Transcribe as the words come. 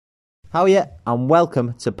How are you? And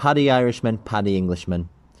welcome to Paddy Irishman, Paddy Englishman,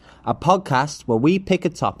 a podcast where we pick a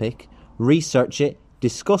topic, research it,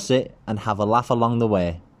 discuss it, and have a laugh along the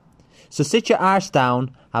way. So sit your arse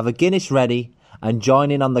down, have a Guinness ready, and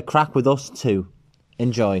join in on the crack with us too.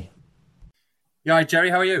 Enjoy. You alright, Jerry?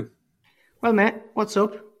 How are you? Well, mate, what's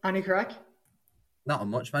up? Any crack? Not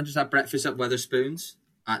much, man. Just had breakfast at Weatherspoons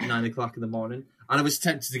at 9 o'clock in the morning. And I was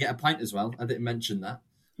tempted to get a pint as well. I didn't mention that.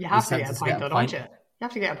 You have to get a pint, though, don't you? You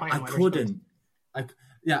have to get a pint. I couldn't.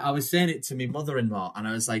 I was saying it to my mother-in-law, and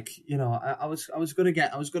I was like, you know, I was gonna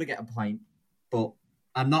get a pint, but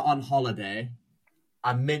I'm not on holiday.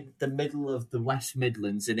 I'm in the middle of the West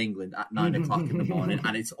Midlands in England at 9 o'clock in the morning,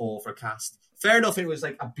 and it's overcast. Fair enough, it was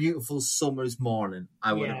like a beautiful summer's morning.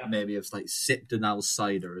 I would have maybe have like sipped an owl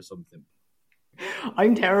cider or something.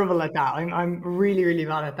 I'm terrible at that. I'm really, really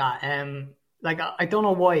bad at that. I don't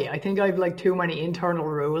know why. I think I've like too many internal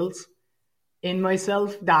rules in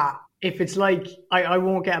myself that if it's like I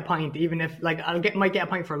won't get a pint, even if like might get a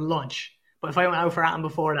pint for lunch, but if I went out for anything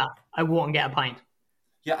before that, I won't get a pint.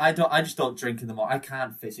 Yeah, I just don't drink in the morning. I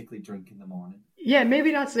can't physically drink in the morning. Yeah,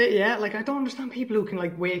 maybe that's it. Yeah, like I don't understand people who can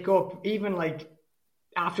like wake up even like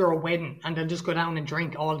after a wedding and then just go down and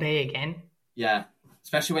drink all day again. Yeah,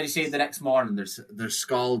 especially when you see it the next morning, they're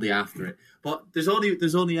scaldy after it. But there's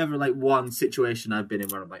only ever like one situation I've been in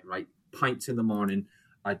where I'm like, right, pints in the morning.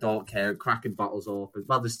 I don't care, cracking bottles open.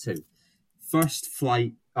 Well, there's two. First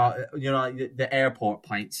flight, the airport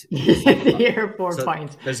pints. The airport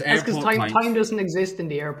pints. There's airport pints. Time doesn't exist in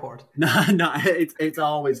the airport. No, it's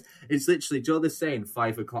literally, Joe, they're saying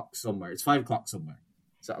 5 o'clock somewhere. It's 5 o'clock somewhere.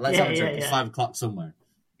 So let's have a drink. It's 5 o'clock somewhere.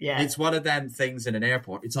 Yeah. It's one of them things in an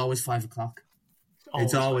airport. It's always 5 o'clock.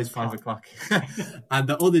 It's always 5 o'clock. And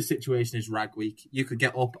the other situation is rag week. You could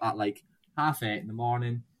get up at like 8:30 in the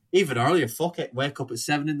morning. Even earlier, fuck it. Wake up at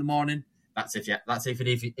 7 in the morning. That's even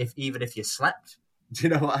if you slept. Do you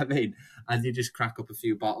know what I mean? And you just crack up a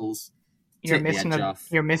few bottles. You're missing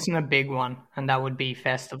a big one, and that would be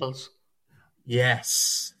festivals.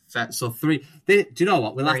 Yes. So 3. Do you know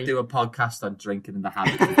what? We'll have to do a podcast on drinking and the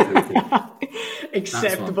habits of drinking.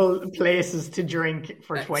 Acceptable places to drink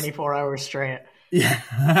for 24 hours straight. Yeah.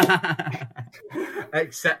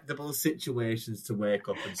 Acceptable situations to wake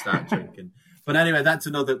up and start drinking. But anyway, that's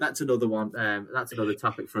another one. That's another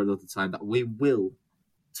topic for another time that we will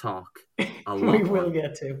talk a lot. We will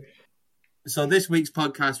get to. So this week's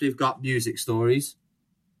podcast, we've got music stories.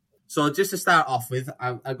 So just to start off with,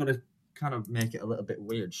 I'm going to kind of make it a little bit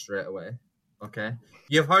weird straight away. Okay,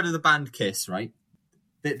 you've heard of the band Kiss, right?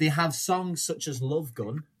 They have songs such as "Love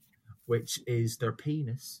Gun," which is their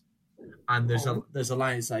penis, and there's a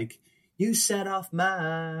line that's like, "You set off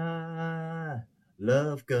my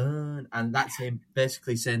love gun," and that's him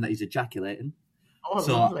basically saying that he's ejaculating. Oh,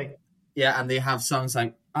 so, lovely. Yeah, and they have songs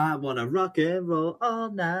like "I wanna rock and roll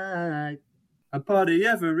all night, a party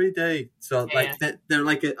every day." So like they're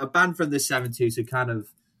like a band from the 70s who kind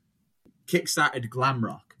of kickstarted glam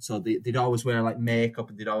rock. So they'd always wear like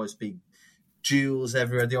makeup and they'd always be jewels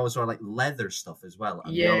everywhere. They always wear like leather stuff as well.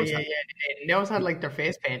 And they always had like their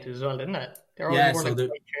face painted as well, didn't it? They always wore like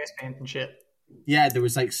face paint and shit. Yeah, there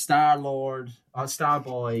was like Starboy,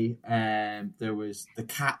 there was the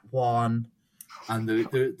Cat one, and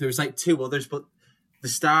there was like two others, but the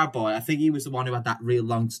Starboy, I think he was the one who had that real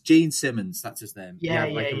long... Gene Simmons, that's his name. Yeah,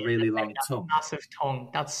 he had a really long tongue. Massive tongue.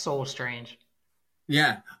 That's so strange.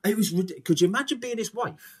 Yeah. It was. Could you imagine being his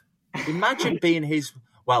wife? Imagine being his...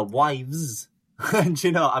 Well, wives. And,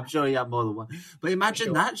 I'm sure he had more than one. But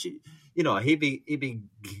imagine that. He'd be,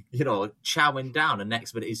 chowing down, and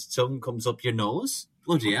next minute his tongue comes up your nose.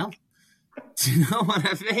 Bloody hell. Do you know what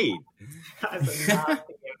I mean? That's a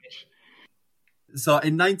nasty image. So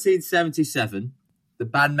in 1977, the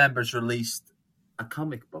band members released a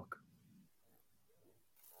comic book.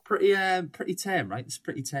 Pretty tame, right? It's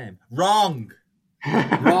pretty tame. Wrong.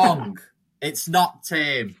 It's not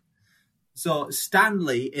tame. So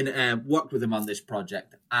Stanley worked with him on this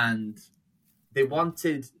project, and they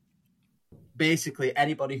wanted basically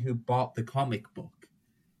anybody who bought the comic book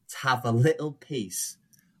to have a little piece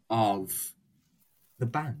of the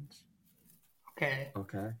band. Okay.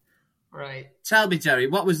 Right. Tell me, Jerry,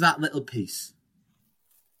 what was that little piece?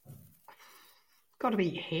 Got to be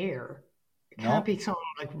hair. It can't be something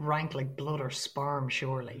like rank like blood or sperm,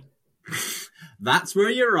 surely. That's where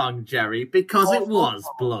you're wrong, Jerry, because it was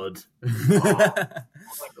blood.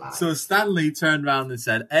 So Stanley turned around and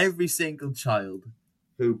said, every single child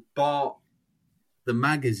who bought the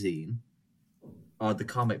magazine or the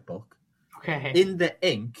comic book, in the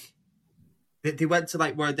ink, they went to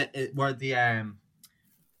like where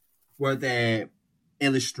they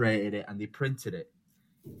illustrated it and they printed it.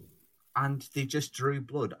 and they just drew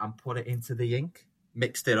blood and put it into the ink,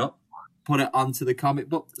 mixed it up, put it onto the comic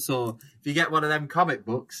book. So if you get one of them comic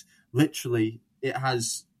books, literally it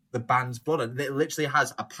has the band's blood, and it literally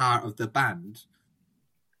has a part of the band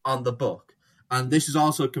on the book. And this is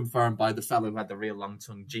also confirmed by the fellow who had the real long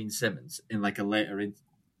tongue, Gene Simmons, in like a later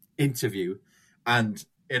interview. And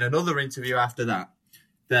in another interview after that,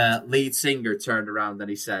 the lead singer turned around and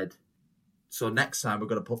he said, "So next time we're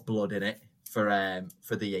going to put blood in it for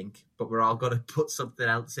the ink, but we're all going to put something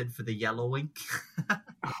else in for the yellow ink."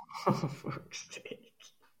 Oh, for fuck's sake.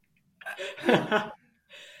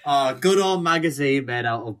 Oh, good old magazine made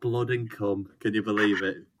out of blood and cum. Can you believe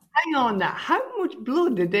it? Hang on now. How much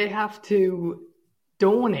blood did they have to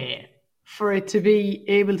donate for it to be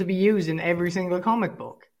able to be used in every single comic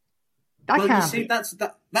book? That Well, you can't see, be.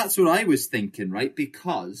 that's what I was thinking, right?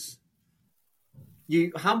 Because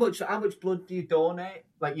how much blood do you donate?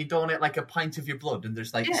 Like you donate like a pint of your blood, and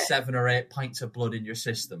there's like Yeah. 7 or 8 pints of blood in your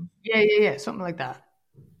system. Yeah, something like that.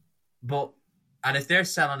 And if they're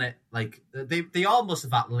selling it, like they all must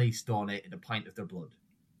have at least donated a pint of their blood.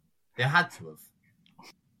 They had to have.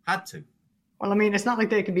 Had to. Well, I mean, it's not like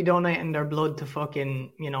they could be donating their blood to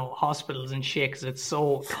fucking, hospitals and shit because it's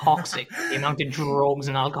so toxic, the amount of drugs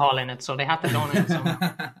and alcohol in it. So they have to donate it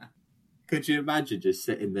somehow. Could you imagine just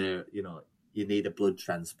sitting there, you need a blood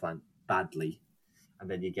transplant badly, and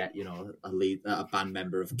then you get, a band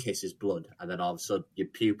member of Kiss's blood, and then all of a sudden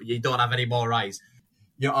you don't have any more eyes.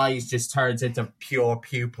 Your eyes just turns into pure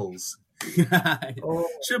pupils. Oh,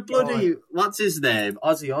 So bloody, God. what's his name?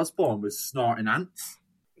 Ozzy Osbourne was snorting ants.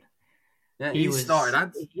 Yeah, he snorted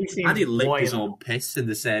ants. He seemed And he licked his wild. own piss in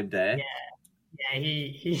the same day. Yeah,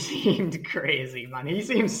 he seemed crazy, man. He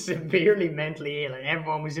seemed severely mentally ill, and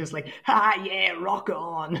everyone was just like, yeah, rock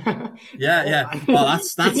on. Yeah. man. Well,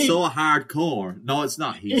 that's so hardcore. No, it's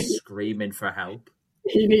not. He's screaming for help.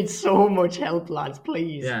 He needs so much help, lads,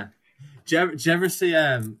 please. Yeah. Do you ever see,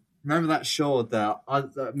 remember that show,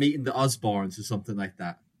 the Meeting the Osbournes or something like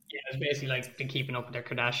that? Yeah, it's basically like the Keeping Up with the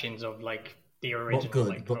Kardashians of like the original. But good,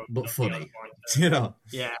 like, but the funny. Osbournes.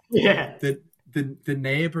 Yeah. The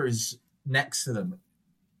neighbours next to them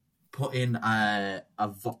put in a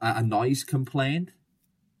noise complaint,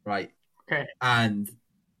 right? Okay. And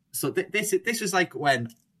so this was like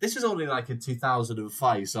this was only like in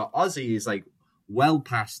 2005. So Ozzy is like well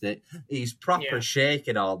past it. He's proper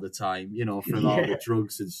shaking all the time, from all the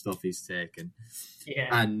drugs and stuff he's taken. Yeah.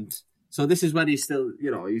 And so this is when he's still,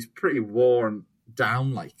 he's pretty worn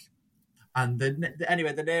down, like. And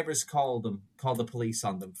anyway, the neighbours called the police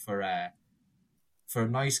on them for a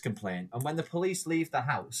noise complaint. And when the police leave the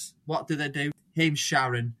house, what do they do? Him,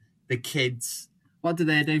 Sharon, the kids. What do?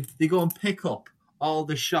 They go and pick up all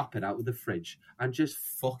the shopping out of the fridge and just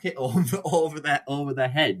fuck it over the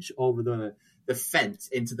hedge, over the fence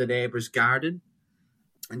into the neighbour's garden.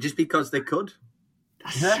 And just because they could.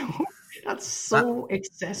 That's so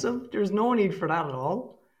excessive. There's no need for that at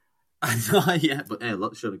all. I know, yeah, but hey,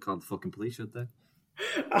 look, should have called the fucking police, should they?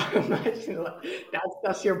 Imagine,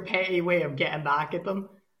 that's your petty way of getting back at them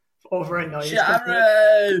over a noise.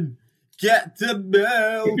 Sharon, get the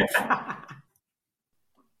milk.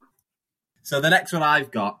 So the next one I've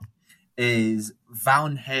got is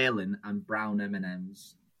Van Halen and brown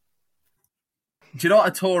M&Ms. Do you know what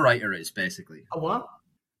a tour writer is, basically? A what?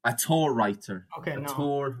 A tour writer. Okay, a no.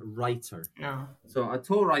 tour writer. No. So a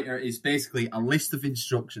tour writer is basically a list of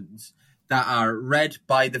instructions that are read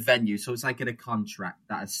by the venue. So it's like in a contract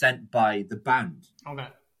that is sent by the band. Okay.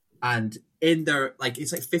 And in there,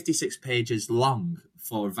 it's like 56 pages long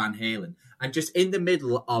for Van Halen. And just in the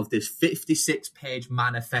middle of this 56-page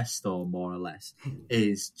manifesto, more or less,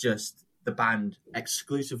 is just the band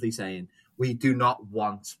exclusively saying, we do not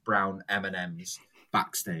want brown M&Ms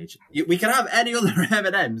backstage. We can have any other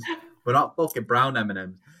M&Ms, but not fucking brown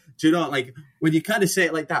M&Ms. Do you know, when you kind of say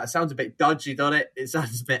it like that, it sounds a bit dodgy, doesn't it? It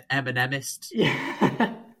sounds a bit M&Mist.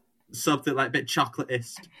 Yeah. Something like a bit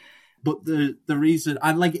chocolatist. But the reason,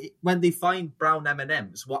 and when they find brown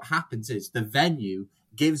M&Ms, what happens is the venue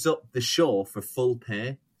gives up the show for full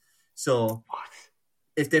pay. So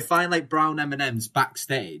if they find brown M&Ms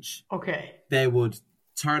backstage, Okay. they would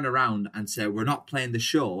turn around and say, we're not playing the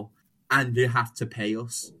show and you have to pay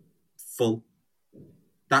us full.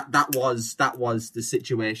 That was the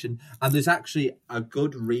situation. And there's actually a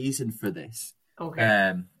good reason for this.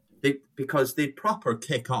 Okay. Because they proper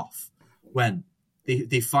kick off when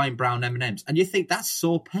they find brown M&Ms. And you think that's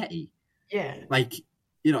so petty. Yeah.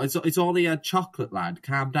 It's only a chocolate, lad.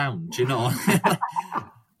 Calm down. Do you know?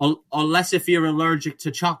 Unless if you're allergic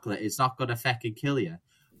to chocolate, it's not going to fucking kill you.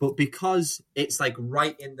 But because it's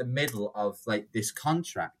right in the middle of this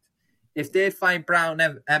contract, if they find brown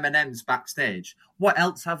M&Ms backstage, what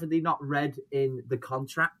else have they not read in the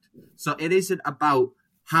contract? So it isn't about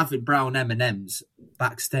having brown M&Ms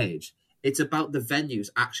backstage. It's about the venues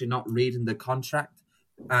actually not reading the contract.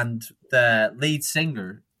 And the lead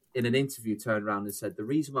singer in an interview turned around and said the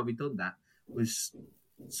reason why we done that was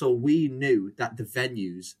so we knew that the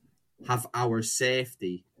venues have our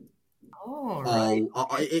safety. Oh, right.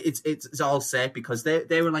 It's all safe because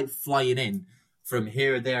they were like flying in from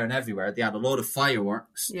here, there, and everywhere. They had a load of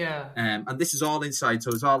fireworks. Yeah. And this is all inside,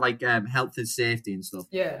 so it's all like health and safety and stuff.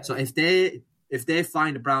 Yeah. So if they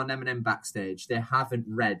find a brown M&M backstage, they haven't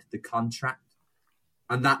read the contract.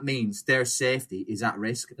 And that means their safety is at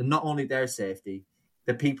risk. And not only their safety,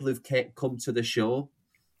 the people who've come to the show.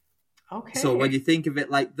 Okay. So when you think of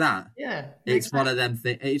it like that, yeah, it's one of them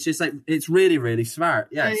things. It's just like, it's really, really smart.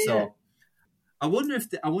 Yeah. So yeah. I wonder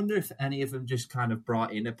if any of them just kind of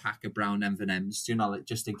brought in a pack of brown M&Ms, you know, like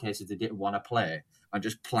just in case if they didn't want to play, and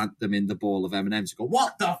just plant them in the bowl of M&Ms and go,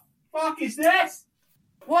 what the fuck is this?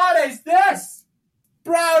 What is this?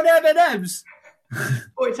 Brown M&Ms.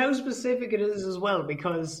 Oh, it's how specific it is as well,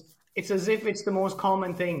 because it's as if it's the most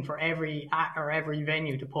common thing for every act or every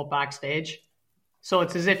venue to put backstage. So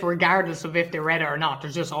it's as if regardless of if they read it or not,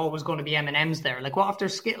 there's just always going to be M&Ms there. Like, what if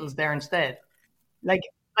there's Skittles there instead? Like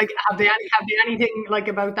have they anything like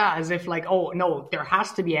about that? As if like, oh no, there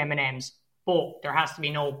has to be M&Ms, but there has to be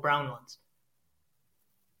no brown ones.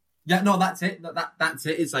 Yeah, no, that's it. That's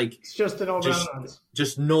it. It's like It's just the no brown ones.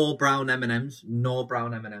 just no brown M&Ms, no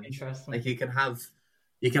brown M&Ms. Interesting. Like you can have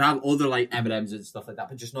other like M&Ms and stuff like that,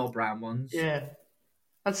 but just no brown ones. Yeah,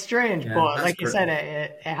 that's strange. Yeah, but that's like you said,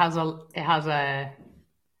 it has a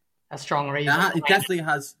strong reason. It definitely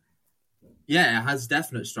has. Yeah, it has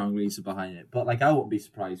definite strong reason behind it. But like, I wouldn't be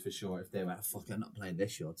surprised for sure if they went, "Fuck, I'm not playing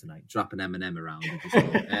this show tonight." Drop an M&M around and just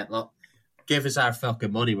go, look, give us our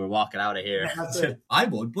fucking money. We're walking out of here. Yeah, that's it. I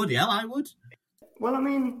would, bloody hell, I would. Well, I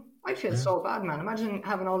mean, I feel so bad, man. Imagine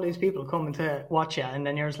having all these people coming to watch you, and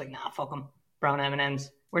then you're just like, "Nah, fuck them, brown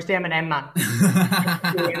M&Ms. Where's the M&M man?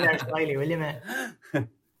 You're in there slightly, will you, mate?"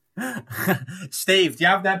 Steve, do you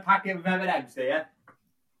have that packet of M&Ms, do you?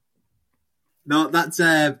 No, that's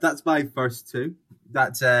my first two.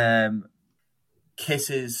 That's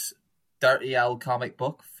Kiss's Dirty Owl comic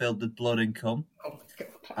book filled with blood and cum. Oh, God.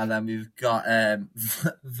 And then we've got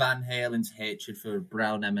Van Halen's hatred for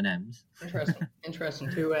brown M&Ms.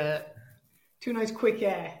 Interesting. Two nice quick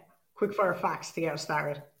fire facts to get us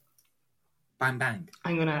started. Bang bang.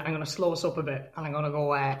 I'm gonna slow us up a bit, and I'm gonna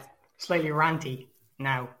go slightly ranty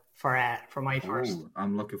now for my first. Ooh,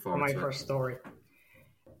 I'm looking for forward my to first story.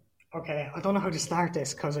 Okay, I don't know how to start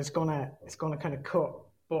this because it's gonna kind of cut,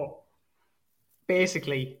 but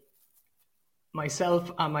basically, myself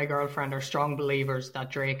and my girlfriend are strong believers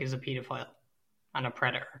that Drake is a pedophile and a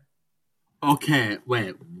predator. Okay,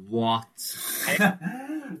 wait, what?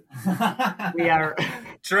 We are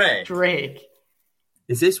Drake.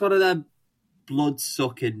 Is this one of them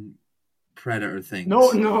blood-sucking predator things? No,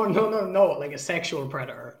 like a sexual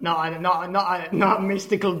predator. Not a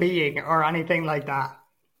mystical being or anything like that.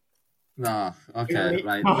 No, okay,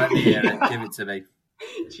 right. Let me hear it. Give it to me.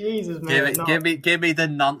 Jesus, man. Give me the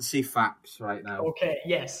Nancy facts right now. Okay,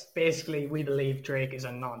 yes. Basically, we believe Drake is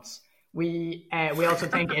a nonce. We also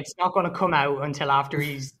think it's not going to come out until after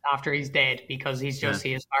he's dead because he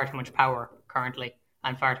has far too much power currently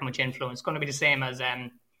and far too much influence. It's going to be the same as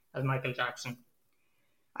Michael Jackson.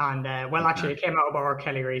 And actually, it came out about R.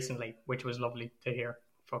 Kelly recently, which was lovely to hear.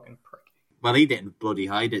 Fucking prick. Well, he didn't bloody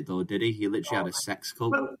hide it though, did he? He literally had a sex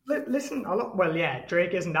cult. Well, listen. Well, yeah,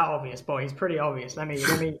 Drake isn't that obvious, but he's pretty obvious. Let me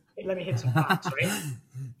hit some facts, right?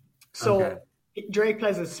 So Drake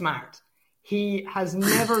plays it smart. He has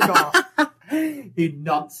never got. He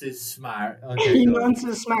nonces smart. Okay, he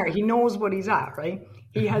nonces smart. He knows what he's at, right?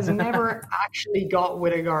 He has never actually got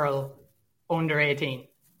with a girl under 18.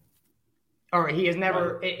 Or he has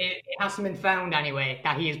never, it hasn't been found anyway,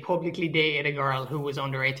 that he has publicly dated a girl who was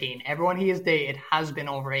under 18. Everyone he has dated has been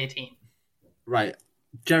over 18. Right.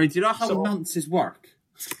 Jerry, do you know how nonces work?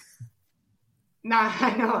 Nah,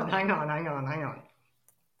 hang on.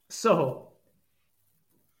 So,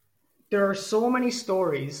 there are so many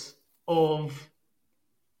stories of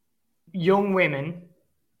young women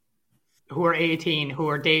who are 18 who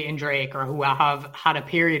are dating Drake or who have had a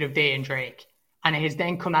period of dating Drake. And it has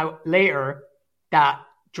then come out later that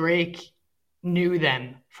Drake knew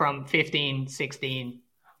them from 15, 16, even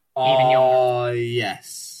younger. Oh,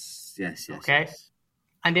 yes. Okay. Yes.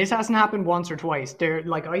 And this hasn't happened once or twice.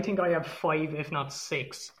 I think I have 5, if not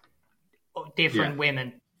 6, different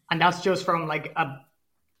women. And that's just from like a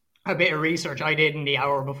bit of research I did in the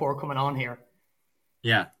hour before coming on here.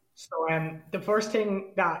 Yeah. So the first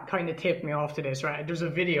thing that kind of tipped me off to this, right? There's a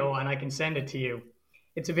video, and I can send it to you.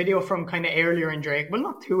 It's a video from kind of earlier in Drake. Well,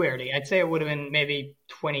 not too early. I'd say it would have been maybe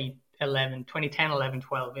 2010, 11,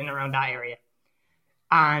 12, in around that area.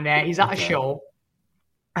 And he's at a show,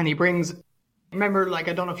 and he brings. Remember, like,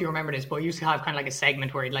 I don't know if you remember this, but he used to have kind of like a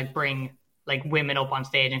segment where he'd like bring like women up on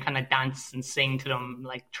stage and kind of dance and sing to them,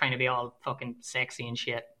 like trying to be all fucking sexy and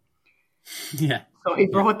shit. Yeah. So he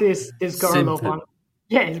brought this girl Simple. up on.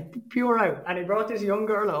 Yeah, it's pure out. And he brought this young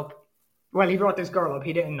girl up. Well, he brought this girl up.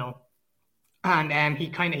 He didn't know. And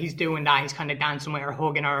he's doing that. He's kind of dancing with her,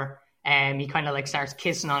 hugging her. He kind of like starts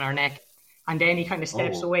kissing on her neck. And then he kind of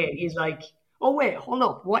steps away. And he's like, oh, wait, hold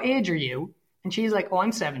up. What age are you? And she's like, oh,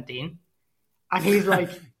 I'm 17. And he's like,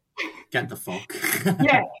 get the fuck.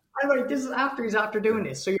 Yeah. And like, this is after doing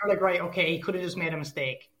this. So you're like, right, okay, he could have just made a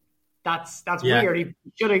mistake. That's weird.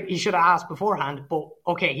 He should have asked beforehand, but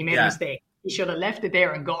okay, he made a mistake. He should have left it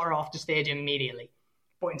there and got her off the stage immediately.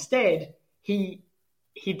 But instead, he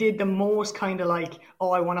did the most kind of like, oh,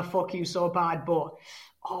 I want to fuck you so bad, but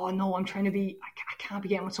oh no, I'm trying to be, I can't be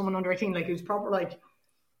getting with someone under 18. Like, it was proper like,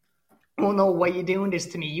 oh no, why are you doing this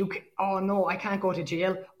to me? Oh no, I can't go to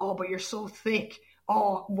jail. Oh, but you're so thick.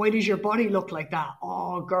 Oh, why does your body look like that?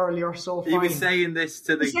 Oh, girl, you're so fine. He was saying this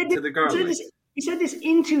to the girl. He said this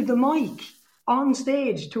into the mic on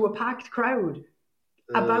stage to a packed crowd.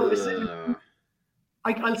 About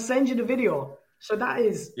I'll send you the video. So that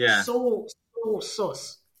is so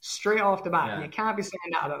sus. Straight off the bat. Yeah. You can't be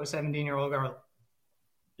saying that about a 17-year-old girl.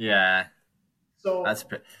 Yeah. So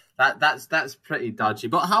that's pretty dodgy.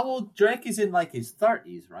 But how old? Drake is in like his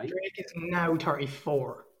 30s, right? Drake is now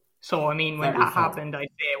 34. So I mean, when 34. That happened, I'd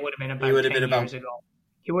say it would have been about 10 years ago.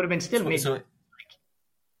 He would have been still mid.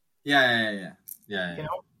 Yeah. You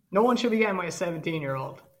know, no one should be getting with a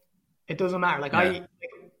 17-year-old. It doesn't matter. Like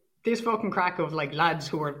this fucking crack of like lads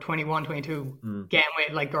who are 21, 22 getting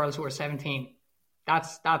with like girls who are 17.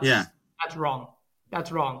 That's wrong.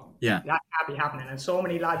 That's wrong. Yeah. That can't be happening. And so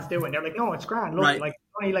many lads do it. And they're like, no, it's grand. Look, like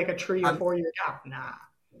only like a 3 or 4 year gap. Nah.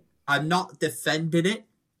 I'm not defending it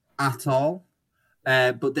at all.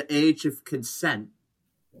 But the age of consent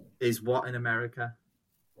is what in America?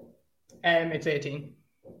 It's 18.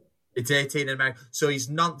 It's 18 in America. So he's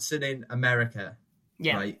nonsense in America.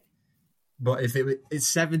 Yeah. Right? But if it's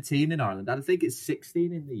 17 in Ireland, I think it's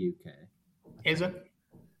 16 in the UK. Is it?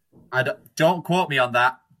 Don't quote me on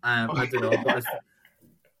that. I don't know. But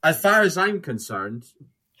as far as I'm concerned,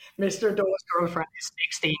 Mr. Doe's girlfriend is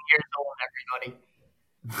 16 years old,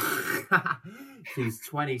 everybody. She's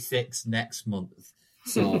 26 next month.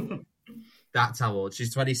 So that's how old.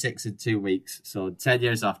 She's 26 in 2 weeks. So 10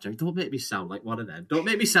 years after. Don't make me sound like one of them. Don't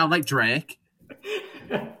make me sound like Drake.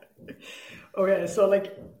 Okay, so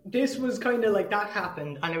like this was kind of like that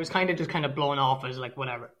happened, and it was kind of just kind of blown off as like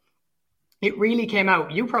whatever. It really came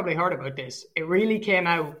out. You probably heard about this. It really came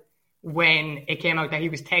out when it came out that he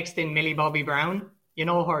was texting Millie Bobby Brown. You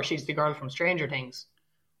know her? She's the girl from Stranger Things.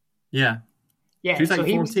 Yeah. Yeah. She was like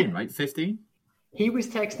 14, right? 15? He was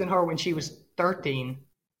texting her when she was 13.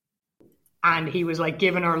 And he was like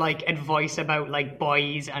giving her like advice about like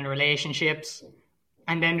boys and relationships.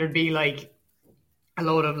 And then there'd be like a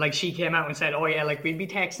load of like, she came out and said, oh yeah, like we'd be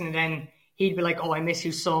texting, and then he'd be like, oh, I miss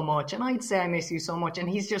you so much. And I'd say I miss you so much. And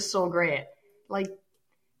he's just so great. Like,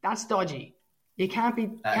 that's dodgy. You can't be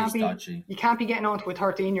getting on to a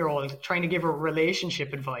 13-year-old trying to give her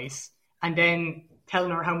relationship advice and then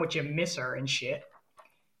telling her how much you miss her and shit.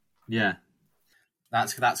 Yeah.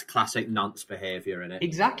 That's classic nonce behaviour, isn't it?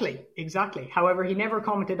 Exactly. However, he never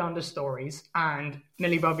commented on the stories, and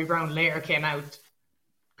Millie Bobby Brown later came out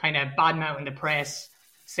kind of badmouthing the press,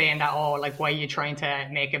 saying that, oh, like, why are you trying to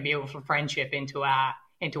make a beautiful friendship into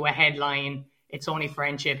a headline? It's only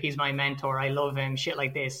friendship. He's my mentor. I love him. Shit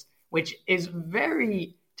like this, which is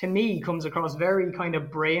very, to me, comes across very kind of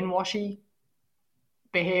brainwashy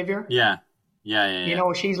behavior. Yeah. You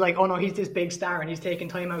know, she's like, oh no, he's this big star and he's taking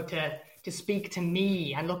time out to speak to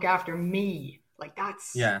me and look after me. Like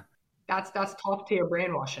that's top tier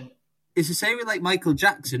brainwashing. It's the same with like Michael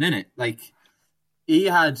Jackson, isn't it? Like he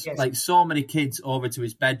had like so many kids over to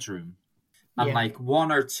his bedroom, and like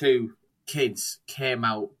 1 or 2 kids came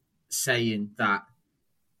out saying that,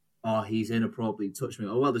 oh, he's inappropriately touched me.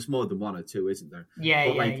 Oh well, there's more than 1 or 2, isn't there?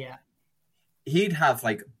 Yeah. He'd have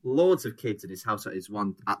like loads of kids in his house at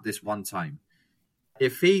this one time.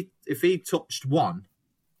 If he touched one,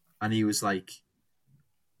 and he was like,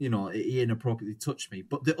 you know, he inappropriately touched me,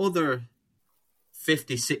 but the other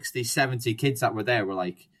 50, 60, 70 kids that were there were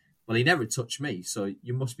like, well, he never touched me, so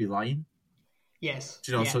you must be lying. Yes.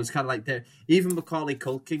 Do you know, so it's kind of like there. Even Macaulay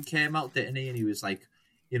Culkin came out, didn't he? And he was like,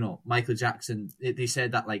 Michael Jackson. They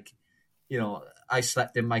said that like, I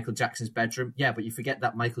slept in Michael Jackson's bedroom. Yeah, but you forget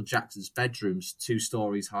that Michael Jackson's bedroom's 2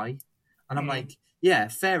 stories high, and I'm like, yeah,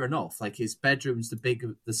 fair enough. Like his bedroom's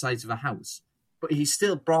the size of a house, but he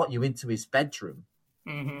still brought you into his bedroom.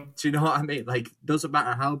 Mm-hmm. Do you know what I mean? Like, doesn't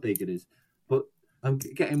matter how big it is. But I'm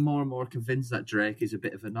getting more and more convinced that Drake is a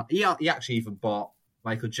bit of a... He actually even bought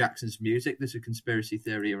Michael Jackson's music. There's a conspiracy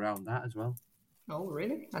theory around that as well. Oh,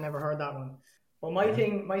 really? I never heard that one. Well, my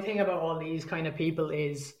thing about all these kind of people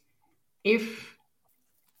is, if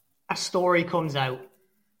a story comes out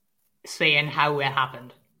saying how it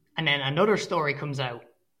happened, and then another story comes out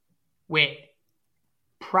with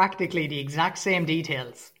practically the exact same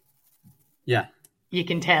details, yeah, you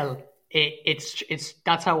can tell it's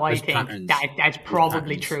that's how I think patterns. that's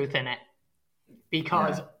probably truth in it,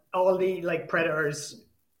 because all the like predators,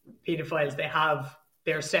 pedophiles, they have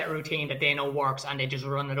their set routine that they know works, and they just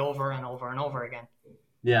run it over and over and over again.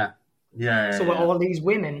 Yeah. So with all these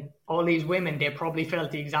women, they probably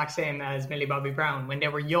felt the exact same as Millie Bobby Brown. When they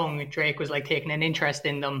were young, Drake was like taking an interest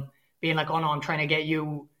in them, being like, oh no, I'm trying to get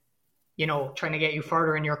you, trying to get you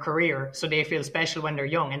further in your career. So they feel special when they're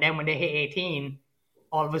young. And then when they hit 18,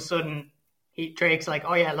 all of a sudden, Drake's like,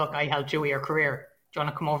 oh yeah, look, I helped you with your career. Do you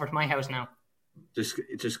want to come over to my house now?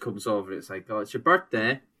 It just comes over. It's like, oh, it's your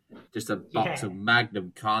birthday. Just a box of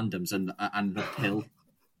Magnum condoms and the pill.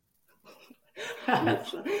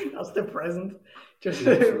 That's the present, just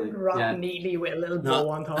wrapped neatly with a little bow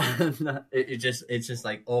on top. It's just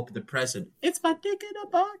like, open the present. It's my dick in a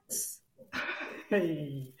box.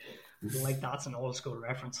 Hey, like that's an old school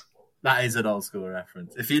reference. That is an old school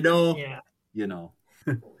reference. If you know, you know.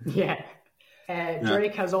 Yeah.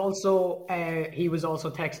 Drake has also, he was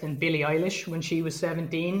also texting Billie Eilish when she was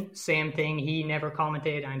 17. Same thing. He never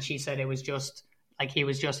commented, and she said it was just like he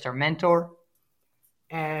was just her mentor.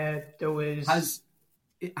 There was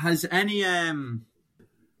has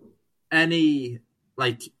any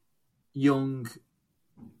like young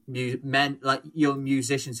young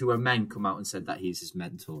musicians who are men come out and said that he's his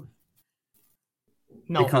mentor?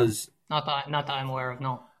 No, because not that I'm aware of.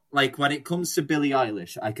 No, like when it comes to Billie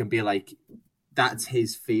Eilish, I can be like, that's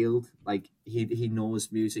his field. Like he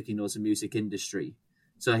knows music, he knows the music industry,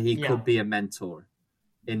 so he could be a mentor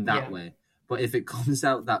in that way. But if it comes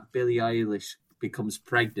out that Billie Eilish becomes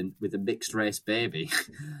pregnant with a mixed race baby,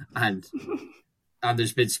 and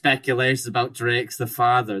there's been speculations about Drake's the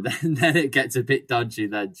father, then it gets a bit dodgy.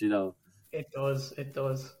 Then it does,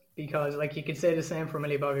 because like you could say the same for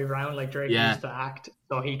Millie Bobby Brown. Like Drake used to act,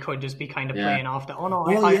 so he could just be kind of playing off the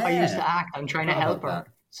I used to act, I'm trying to help her. That.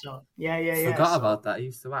 So forgot about that. He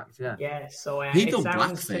used to act. Yeah. So he done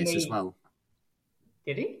blackface as well.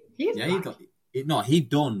 Did he? He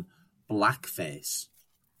done blackface.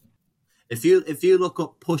 If you look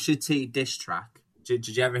up Pusha T diss track, did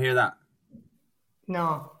you ever hear that?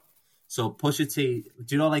 No. So Pusha T,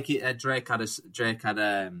 do you know like Drake had a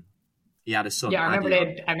son? Yeah, I remember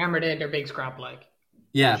they had their big scrap like.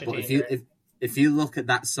 Yeah, Pusha but if you look at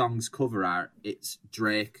that song's cover art, it's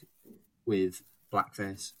Drake with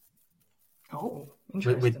blackface. Oh,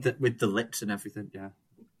 interesting. With the lips and everything. Yeah.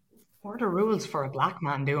 What are the rules for a black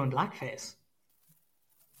man doing blackface?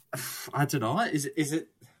 I don't know. Is it?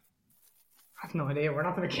 I have no idea. We're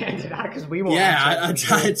not going to get into that because we won't. Yeah, I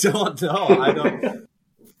don't know.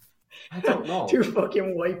 I don't know. Two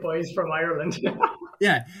fucking white boys from Ireland.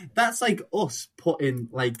 Yeah, that's like us putting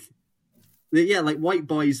like white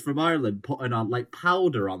boys from Ireland putting on like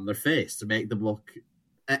powder on their face to make them look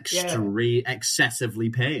excessively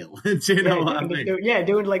pale. Do you know what I mean?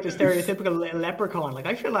 Doing like the stereotypical leprechaun. Like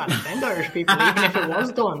I feel that offend Irish people, even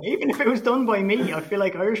if it was done by me. I feel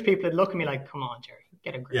like Irish people would look at me like, "Come on, Jerry,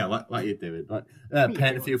 get a grip." Yeah, what are you doing?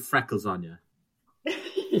 Paint a few freckles on you.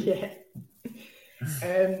 Yeah.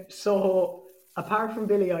 So apart from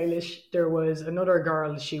Billie Eilish, there was another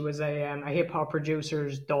girl. She was a hip hop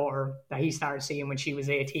producer's daughter that he started seeing when she was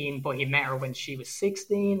 18, but he met her when she was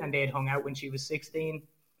 16, and they had hung out when she was 16.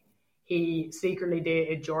 He secretly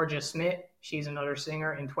dated Georgia Smith. She's another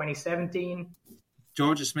singer in 2017.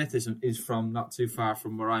 Georgia Smith is from not too far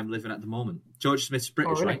from where I'm living at the moment. Georgia Smith's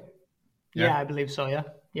British, really? Right? Yeah, I believe so,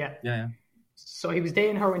 yeah. So he was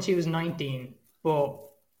dating her when she was 19, but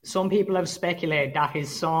some people have speculated that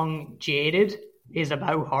his song Jaded is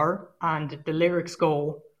about her, and the lyrics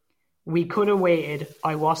go, "We could have waited,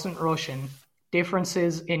 I wasn't rushing,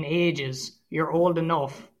 differences in ages, you're old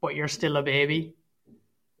enough, but you're still a baby."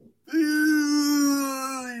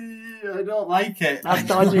 I don't like it. That's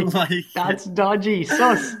dodgy. That's dodgy.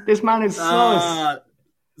 Sus. This man is sus.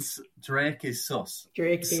 Drake is sus.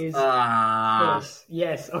 Drake is sus.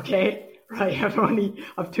 Yes, okay. Right,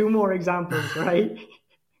 I've 2 more examples, right?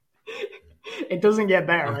 It doesn't get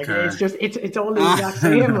better. Like Okay. it's just it's all the exact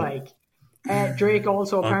same. Like Drake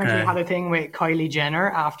also apparently Okay. had a thing with Kylie Jenner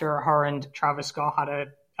after her and Travis Scott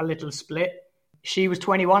had a little split. She was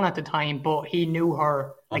 21 at the time, but he knew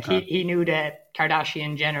her. Like Okay. he knew the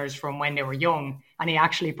Kardashian Jenners from when they were young, and he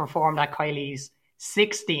actually performed at Kylie's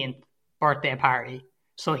 16th birthday party.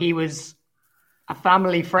 So he was a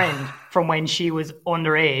family friend from when she was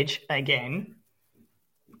underage again.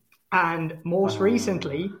 And most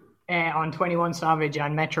recently, on 21 Savage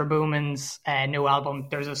and Metro Boomin's new album,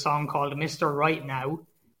 there's a song called Mr. Right Now.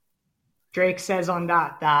 Drake says on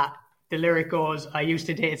that the lyric goes, I used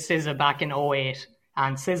to date SZA back in 08,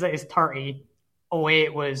 and SZA is 30.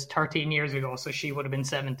 08 was 13 years ago, so she would have been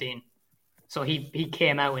 17. So he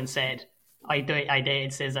came out and said, I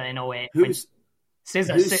dated SZA in 08. Who's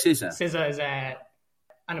SZA? who's SZA? SZA is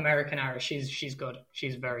an American artist. She's good.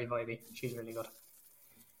 She's very vibey. She's really good.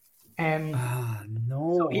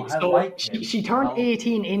 No, She turned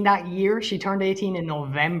 18 in that year. She turned 18 in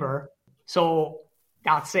November. So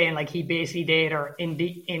that's saying like he basically dated her in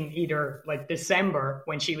either like December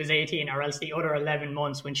when she was 18 or else the other 11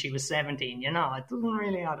 months when she was 17. You know, it doesn't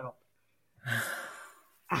really add up.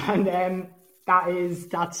 And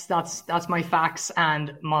that's my facts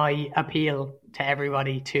and my appeal to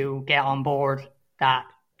everybody to get on board that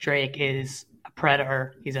Drake is a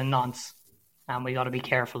predator. He's a nonce. And we got to be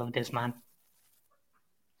careful of this man.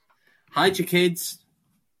 Hide your kids.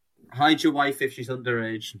 Hide your wife if she's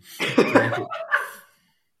underage.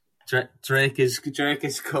 Drake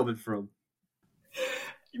is coming from.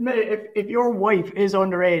 Mate, if your wife is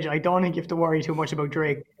underage, I don't think you have to worry too much about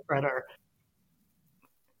Drake being a predator.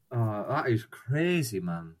 Oh, that is crazy,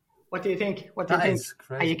 man. What do you think? What do you think? Is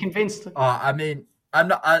crazy. Are you convinced? Oh, I mean, I'm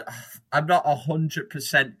not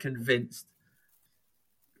 100% convinced.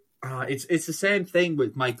 It's the same thing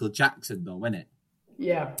with Michael Jackson, though, isn't it?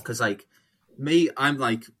 Yeah. Because, like, me, I'm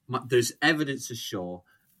like, there's evidence to show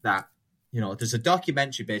that, you know, there's a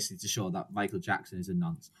documentary basically to show that Michael Jackson is a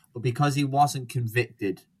nonce. But because he wasn't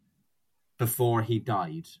convicted before he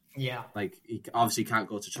died, Yeah. like, he obviously can't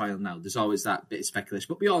go to trial now. There's always that bit of speculation.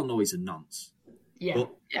 But we all know he's a nonce. Yeah.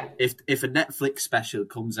 But yeah. if a Netflix special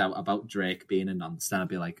comes out about Drake being a nonce, then I'd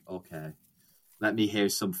be like, okay, let me hear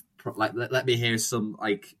some, let me hear some,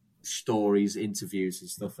 like, stories, interviews, and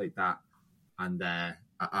stuff like that, and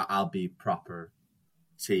I'll be proper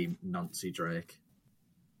team Nancy Drake.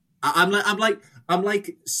 I'm like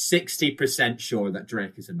 60% sure that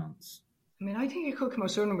Drake is a nonce. I mean, I think it could come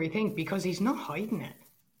out sooner than we think because he's not hiding it.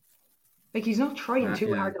 Like he's not trying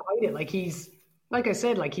too hard to hide it. Like like I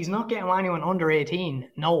said, like he's not getting anyone under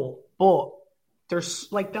 18. No, but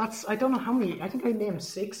there's like I don't know how many. I think I named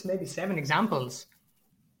 6, maybe 7 examples.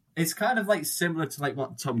 It's kind of like similar to like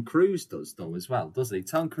what Tom Cruise does, though, as well, doesn't he?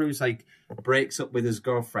 Tom Cruise like breaks up with his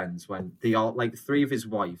girlfriends when they all like 3 of his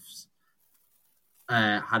wives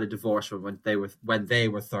had a divorce when they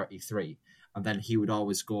were 33, and then he would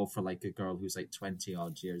always go for like a girl who's like 20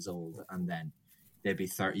 odd years old, and then they'd be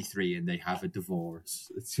 33 and they have a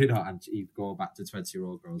divorce, you know, and he'd go back to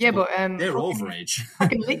 20-year-old girls. Yeah, but they're overage.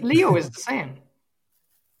 Leo is the same.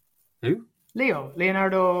 Who?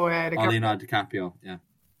 Leonardo DiCaprio. Leonardo DiCaprio. Yeah.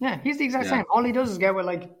 Yeah, he's the exact same. All he does is get with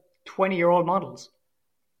like 20-year-old models.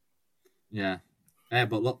 Yeah. Yeah,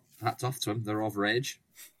 but look, hats off to him. They're overage.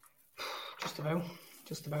 Just about.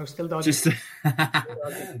 Still dodgy.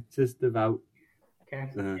 Just about. Okay.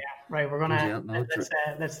 Yeah. Right. We're gonna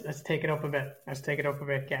let's take it up a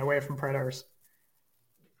bit. Get away from predators.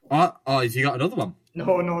 Oh, have you got another one?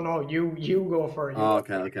 No. You go for it. Oh,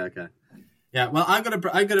 okay. Yeah. Well, I'm gonna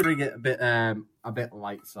bring it a bit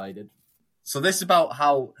light-sided. So this is about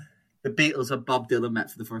how the Beatles and Bob Dylan met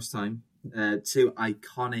for the first time. 2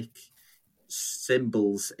 iconic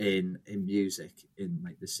symbols in music in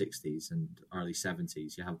like the 60s and early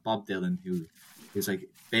 70s. You have Bob Dylan, who's like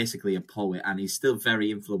basically a poet, and he's still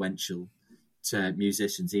very influential to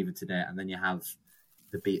musicians even today. And then you have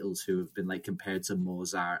the Beatles, who have been like compared to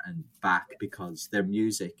Mozart and Bach because their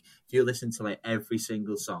music, if you listen to like every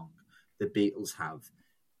single song the Beatles have,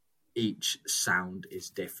 each sound is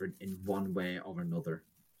different in one way or another.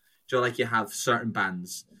 So like you have certain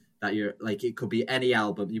bands that you're like, it could be any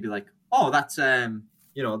album, you'd be like, oh, that's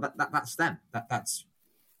that's them. That's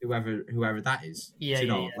whoever that is.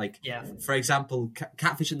 Yeah. For example,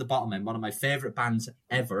 Catfish and the Bottlemen, one of my favorite bands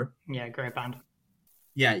ever. Yeah, great band.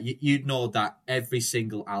 Yeah, you'd know that every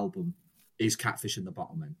single album is Catfish and the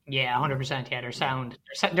Bottlemen. Yeah, 100%.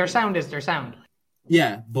 Yeah, their sound is their sound.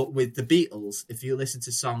 Yeah, but with the Beatles, if you listen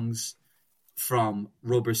to songs from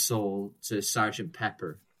Rubber Soul to Sgt.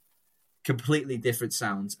 Pepper, completely different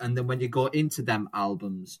sounds. And then when you go into them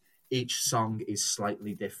albums, each song is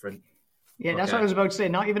slightly different. Yeah, that's Okay. what I was about to say.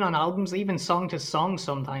 Not even on albums, even song to song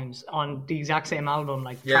sometimes on the exact same album,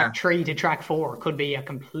 like track 3 to track 4 could be a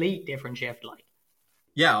complete different shift. Like,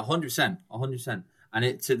 Yeah, 100%, 100%.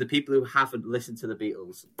 And to the people who haven't listened to the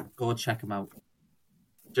Beatles, go check them out.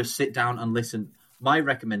 Just sit down and listen. My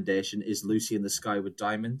recommendation is Lucy in the Sky with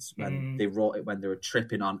Diamonds. When they wrote it when they were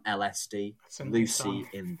tripping on LSD. That's a nice Lucy song.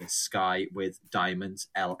 in the Sky with Diamonds,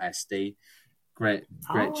 LSD. Great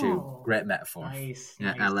tune, great metaphor. Nice.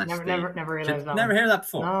 Yeah, nice. LSD. Never realized that. Never one. heard that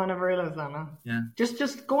before. No, I never realized that. No. Yeah.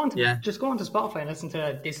 Just go on to Spotify and listen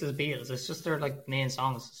to This Is Beatles. It's just their like main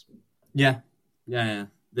songs. Yeah.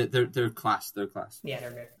 They're class. They're class. Yeah,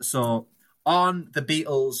 they're good. So on the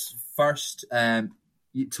Beatles' first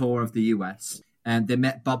tour of the US, they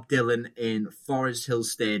met Bob Dylan in Forest Hill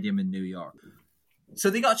Stadium in New York. So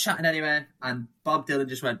they got chatting anyway, and Bob Dylan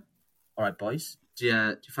just went, "All right, boys, do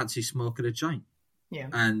you fancy smoking a joint?" Yeah.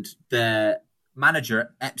 And the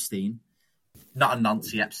manager, Epstein, not a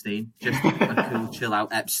Nancy Epstein, just a cool, chill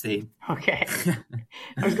out Epstein. Okay.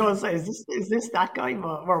 I was going to say, is this that guy?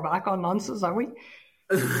 We're back on nonsense, are we?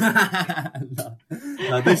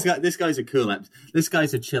 no, this guy's a cool This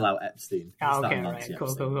guy's a chill out Epstein. Ah, It's not okay, a right. Nancy Cool,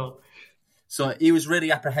 Epstein. cool. So he was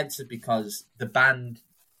really apprehensive because the band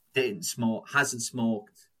hasn't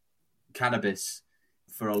smoked cannabis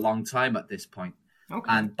for a long time at this point. Okay.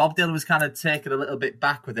 And Bob Dylan was kind of taken a little bit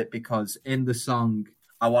back with it because in the song,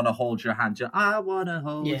 I Want to Hold Your Hand, I Want to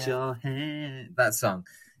Hold Your Hand, that song,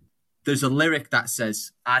 there's a lyric that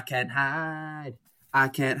says, I can't hide.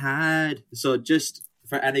 So just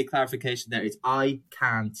for any clarification there, it's I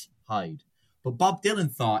can't hide. But Bob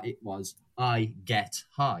Dylan thought it was I get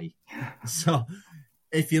high. So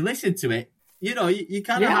if you listen to it, you know, you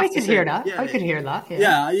kind of Yeah, have I to could say, hear that. Yeah, I could hear that.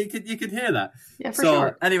 yeah, you could hear that. Yeah, for so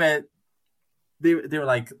sure. Anyway, they were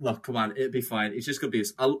like, look, come on, it'll be fine. It's just going to be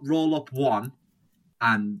I'll roll up one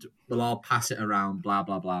and we'll all pass it around, blah,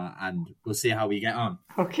 blah, blah, and we'll see how we get on.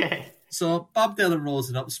 Okay. So Bob Dylan rolls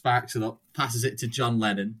it up, sparks it up, passes it to John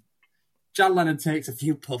Lennon. John Lennon takes a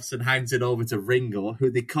few puffs and hands it over to Ringo, who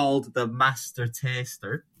they called the master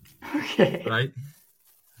taster, Okay. right?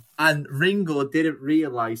 And Ringo didn't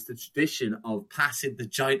realise the tradition of passing the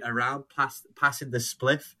joint around, passing the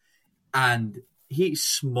spliff, and he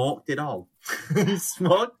smoked it all. He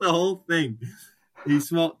smoked the whole thing. He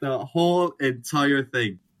smoked the whole entire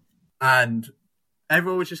thing. And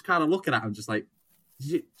everyone was just kind of looking at him, just like,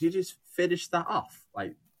 did you just finish that off?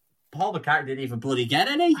 Like, Paul McCartney didn't even bloody get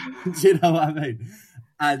any. Do you know what I mean?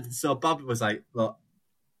 And so Bob was like, look,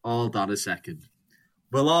 hold on a second.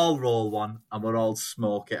 We'll all roll one and we'll all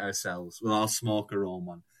smoke it ourselves. We'll all smoke our own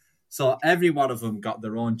one. So every one of them got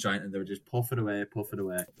their own joint and they were just puffing away.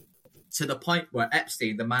 To the point where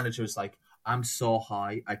Epstein, the manager, was like, I'm so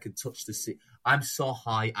high, I can touch the ceiling. I'm so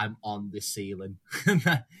high, I'm on the ceiling.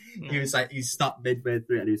 He was like, he stopped midway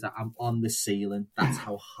through it and he was like, I'm on the ceiling. That's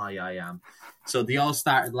how high I am. So they all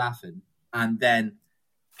started laughing. And then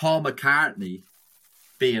Paul McCartney,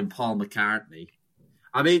 being Paul McCartney,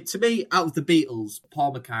 I mean, to me, out of the Beatles,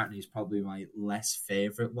 Paul McCartney is probably my less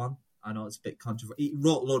favourite one. I know it's a bit controversial. He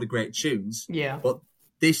wrote a load of great tunes. Yeah. But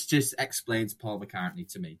this just explains Paul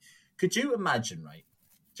McCartney to me. Could you imagine, right?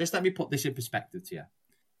 Just let me put this in perspective to you.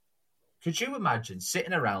 Could you imagine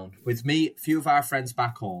sitting around with me, a few of our friends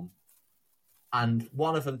back home, and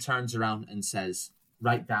one of them turns around and says,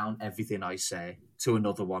 write down everything I say to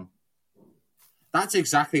another one? That's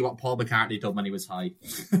exactly what Paul McCartney done when he was high.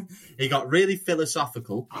 He got really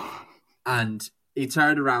philosophical and he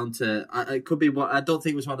turned around to, it could be one, I don't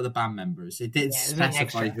think it was one of the band members. He didn't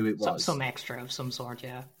specify who it was. Some extra of some sort,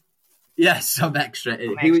 yeah. Yeah, some extra.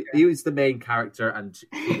 He was the main character and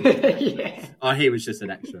he was just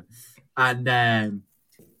an extra. And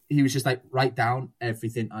he was just like, write down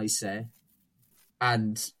everything I say.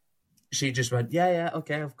 And she just went, yeah,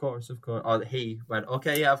 okay, of course. Or he went,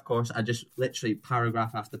 okay, yeah, of course. And just literally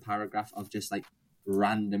paragraph after paragraph of just like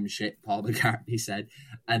random shit Paul McCartney said.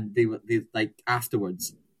 And they like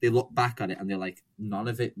afterwards, they look back at it and they're like, none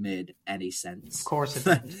of it made any sense. Of course it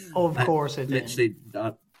did. Of course it did. Literally,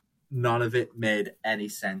 none of it made any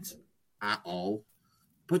sense at all.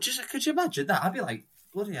 But just, could you imagine that? I'd be like,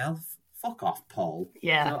 bloody hell, fuck off, Paul.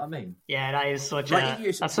 Yeah. You know what I mean? Yeah, that is such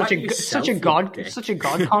Such a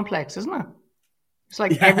god complex, isn't it? It's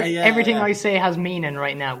like everything I say has meaning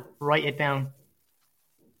right now. Write it down.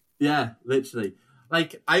 Yeah, literally.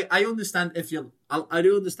 Like I understand if you, I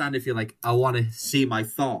do understand if you're like, I want to see my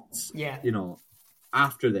thoughts. Yeah. You know,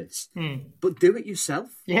 after this, but do it yourself.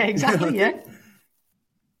 Yeah, exactly. Yeah.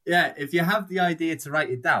 Yeah, if you have the idea to write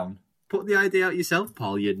it down, Put the idea out yourself,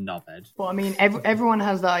 Paul, you knobhead. Well, I mean, everyone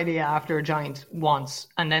has the idea after a joint once,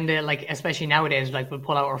 and then they like, especially nowadays, like we'll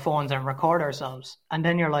pull out our phones and record ourselves, and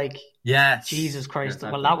then you're like, Yes. Jesus Christ,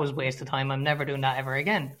 Exactly. well, that was a waste of time. I'm never doing that ever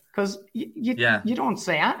again. Because you don't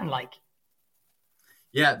say anything like.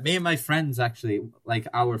 Yeah, me and my friends actually, like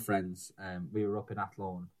our friends, we were up in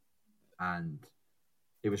Athlone, and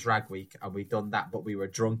it was Rag Week, and we'd done that, but we were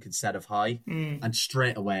drunk instead of high, and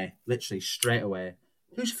literally straight away,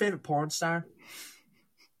 who's your favourite porn star?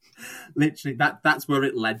 Literally, that's where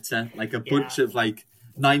it led to, like a bunch of like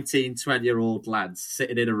 19, 20-year-old lads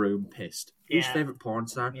sitting in a room pissed. Who's your favourite porn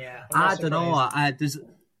star? Yeah, I don't know.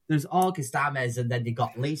 There's August Ames, and then you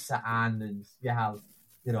got Lisa Ann, and you have,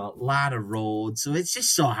 Lana Rhodes. So it's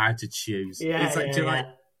just so hard to choose. Yeah, it's like,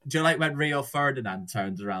 do you like when Rio Ferdinand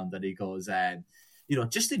turns around and he goes,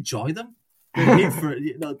 just enjoy them. They're here for,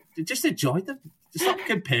 just enjoy them. Just stop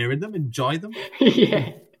comparing them. Enjoy them.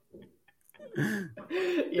 Yeah.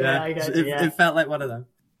 Yeah, I guess. It felt like one of them.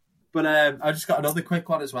 But I just got another quick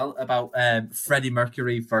one as well about Freddie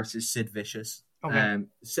Mercury versus Sid Vicious. Okay.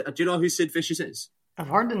 Do you know who Sid Vicious is? I've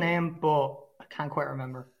heard the name, but I can't quite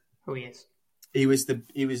remember who he is. He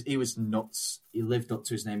was nuts. He lived up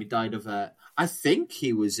to his name. He died of I think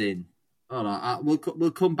he was in. Oh no,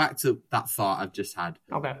 we'll come back to that thought I've just had.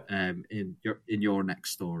 Okay. In your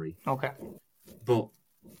next story. Okay. But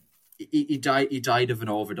he died of an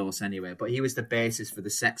overdose anyway. But he was the bassist for the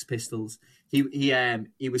Sex Pistols. He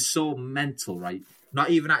was so mental, right?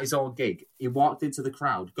 Not even at his own gig. He walked into the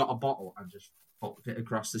crowd, got a bottle, and just fucked it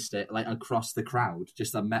across the stage, like across the crowd.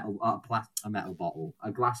 Just a metal bottle,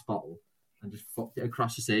 a glass bottle, and just fucked it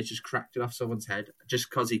across the stage. Just cracked it off someone's head just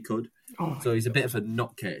because he could. Oh. So he's a bit of a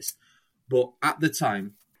nutcase. But at the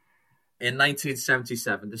time, in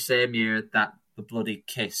 1977, the same year that the bloody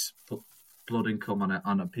Kiss put blood and cum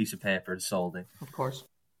on a piece of paper and sold it. Of course.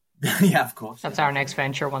 Yeah, of course. That's our next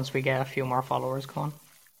venture once we get a few more followers going.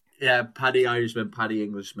 Yeah, Paddy Irishman, Paddy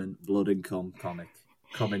Englishman, blood and cum comic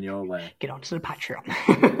coming your way. Get onto the Patreon.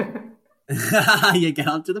 You get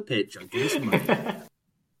onto the Patreon, give us some money.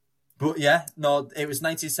 But yeah, no, it was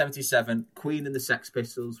 1977. Queen and the Sex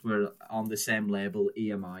Pistols were on the same label,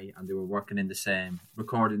 EMI, and they were recording in the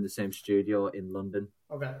same studio in London.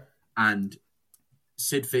 Okay. And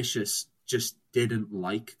Sid Vicious just didn't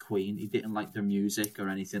like Queen. He didn't like their music or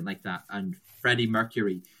anything like that. And Freddie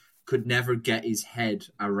Mercury could never get his head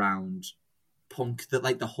around punk, that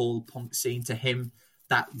like the whole punk scene. To him,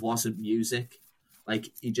 that wasn't music.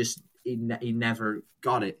 Like he never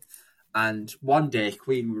got it. And one day,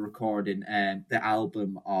 Queen were recording the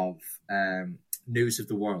album of News of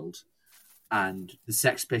the World, and the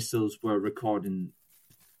Sex Pistols were recording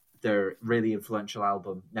their really influential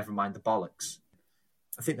album, Nevermind the Bollocks.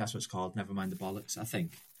 I think that's what it's called, Nevermind the Bollocks, I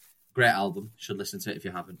think. Great album. Should listen to it if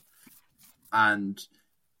you haven't. And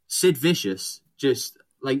Sid Vicious just,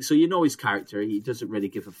 like, so you know his character, he doesn't really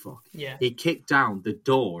give a fuck. Yeah. He kicked down the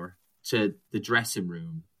door to the dressing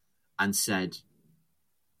room and said,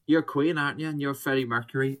 "You're Queen, aren't you? And you're Freddie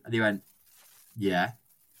Mercury?" And he went, "Yeah."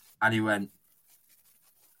 And he went,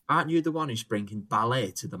 "Aren't you the one who's bringing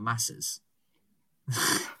ballet to the masses?"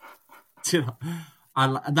 Do you know?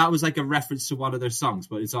 And that was like a reference to one of their songs,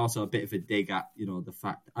 but it's also a bit of a dig at, the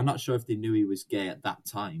fact. I'm not sure if they knew he was gay at that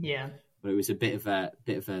time. Yeah. But it was a bit of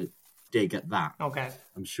a dig at that. Okay.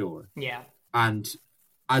 I'm sure. Yeah. And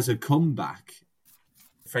as a comeback,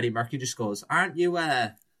 Freddie Mercury just goes, "Aren't you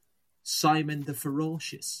Simon the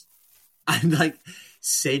Ferocious?" And like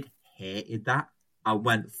Sid hated that and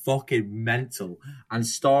went fucking mental and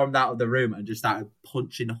stormed out of the room and just started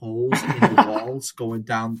punching holes in the walls going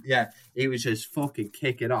down. Yeah, he was just fucking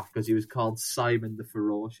kicking off because he was called Simon the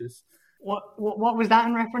Ferocious. What was that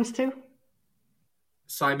in reference to?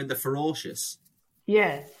 Simon the Ferocious.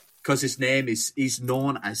 Yeah. Because he's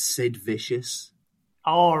known as Sid Vicious.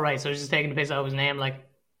 Oh, right. So he's just taking the piss out of his name, like.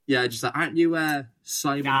 Yeah, just like, "Aren't you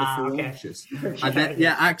Simon the Ferocious?" Okay. And then,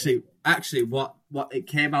 yeah, actually, what it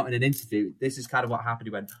came out in an interview. This is kind of what happened.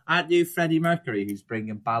 He went, "Aren't you Freddie Mercury, who's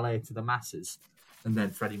bringing ballet to the masses?" And then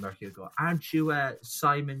Freddie Mercury would go, "Aren't you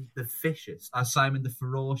Simon the Vicious, Simon the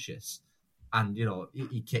Ferocious?" And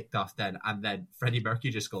he kicked off then, and then Freddie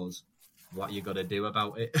Mercury just goes, "What are you gonna do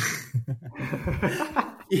about it?"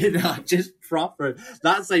 Just proper.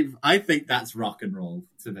 That's like, I think that's rock and roll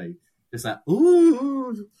to me. It's like,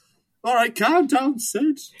 ooh, all right, calm down,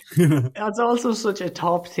 Sid. That's also such a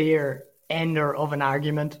top tier ender of an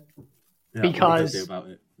argument. Yeah, because what are you gonna do about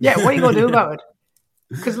it? Yeah, what are you gonna do about it?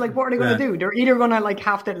 Because, like, what are they going to do? They're either going to, like,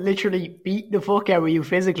 have to literally beat the fuck out of you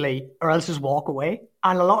physically or else just walk away.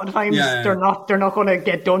 And a lot of times they're not going to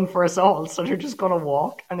get done for assault, so they're just going to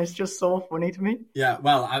walk. And it's just so funny to me. Yeah,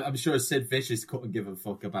 well, I'm sure Sid Vicious couldn't give a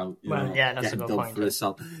fuck about that's getting a good done point, for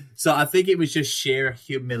assault. So I think it was just sheer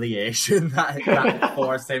humiliation that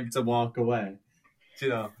forced him to walk away. You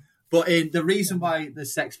know, but the reason why the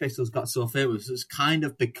Sex Pistols got so famous was kind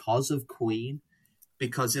of because of Queen.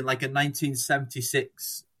 Because in like a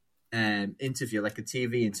 1976 interview, like a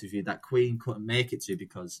TV interview that Queen couldn't make it to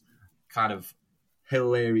because kind of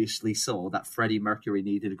hilariously so that Freddie Mercury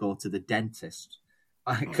needed to go to the dentist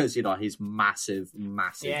because, you know, his massive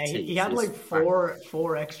Yeah, teeth. he had like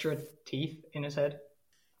four extra teeth in his head.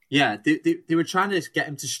 Yeah, they were trying to get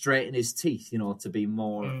him to straighten his teeth, you know, to be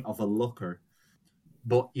more of a looker.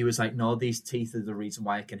 But he was like, no, these teeth are the reason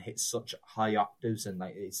why I can hit such high octaves, and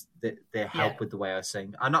like they help with the way I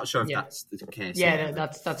sing. I'm not sure if that's the case. Yeah,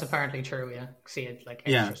 that's apparently true. Yeah, see it like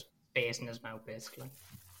extra space in his mouth, basically.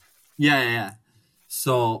 Yeah.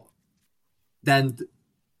 So then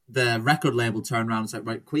the record label turned around and said,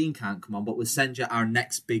 right, Queen can't come on, but we'll send you our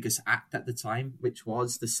next biggest act at the time, which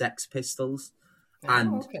was the Sex Pistols.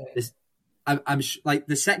 I'm like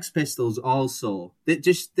the Sex Pistols also.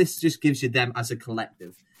 This just gives you them as a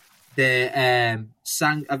collective. They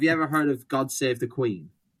sang. Have you ever heard of "God Save the Queen"?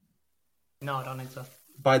 No, I don't think so.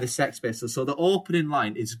 By the Sex Pistols. So the opening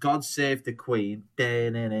line is "God Save the Queen."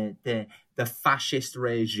 The fascist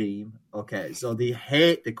regime. Okay, so they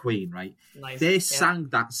hate the Queen, right? Nice. They sang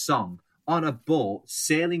that song on a boat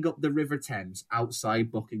sailing up the River Thames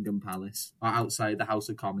outside Buckingham Palace or outside the House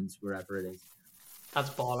of Commons, wherever it is. That's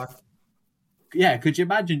baller. Yeah, could you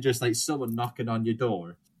imagine just like someone knocking on your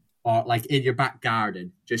door or like in your back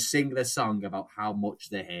garden, just singing a song about how much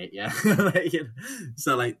they hate you?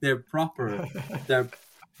 So like they're proper,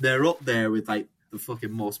 they're up there with like the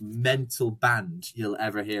fucking most mental band you'll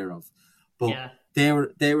ever hear of. But they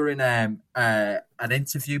were in an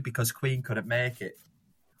interview because Queen couldn't make it,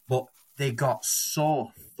 but they got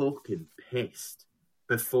so fucking pissed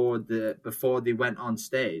before they went on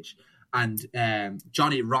stage. And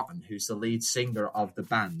Johnny Rotten, who's the lead singer of the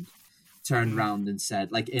band, turned around and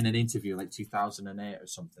said, like in an interview, like 2008 or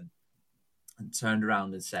something, and turned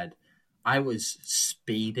around and said, I was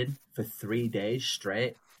speeding for 3 days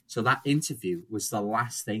straight. So that interview was the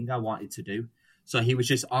last thing I wanted to do. So he was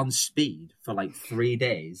just on speed for like 3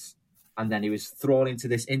 days. And then he was thrown into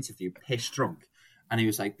this interview, pissed drunk. And he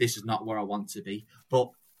was like, this is not where I want to be. But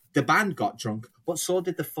the band got drunk, but so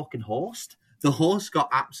did the fucking host. The host got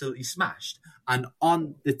absolutely smashed. And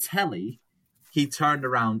on the telly, he turned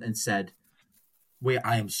around and said,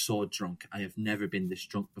 I am so drunk. I have never been this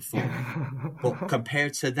drunk before. But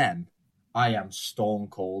compared to them, I am stone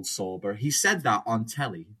cold sober. He said that on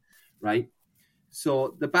telly, right?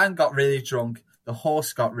 So the band got really drunk. The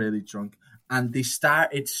host got really drunk. And they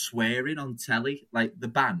started swearing on telly, like the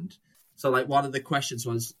band. So like one of the questions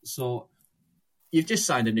was, so you've just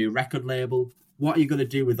signed a new record label. What are you going to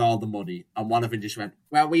do with all the money? And one of them just went,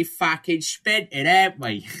 well, we fucking spent it, haven't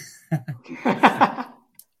we?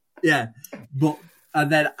 Yeah.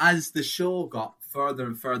 And then as the show got further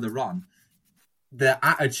and further on, the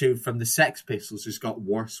attitude from the Sex Pistols just got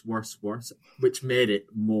worse, which made it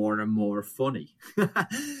more and more funny.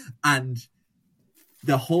 And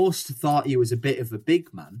the host thought he was a bit of a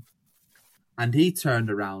big man, and he turned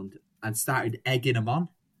around and started egging him on.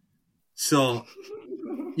 So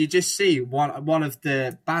you just see one of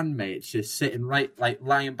the bandmates just sitting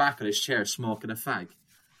lying back on his chair smoking a fag.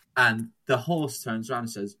 And the host turns around and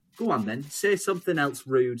says, go on then, say something else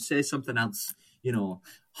rude, say something else,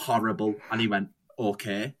 horrible. And he went,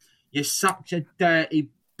 okay, you're such a dirty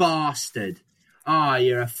bastard. Oh,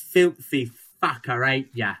 you're a filthy fucker,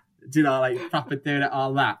 ain't ya? Like proper doing it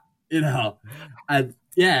all that, And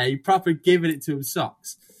yeah, he proper giving it to him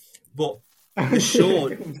socks. But the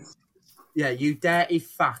show... Yeah, you dirty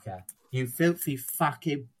fucker. You filthy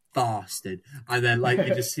fucking bastard. And then,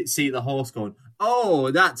 you just see the horse going,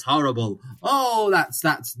 oh, that's horrible. Oh, that's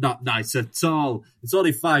not nice at all. It's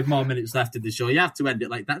only 5 more minutes left in the show. You have to end it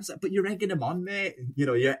like that. But you're egging them on, mate.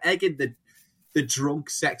 You're egging the drunk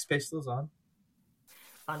Sex Pistols on.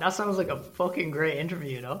 And that sounds like a fucking great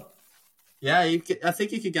interview, Yeah, I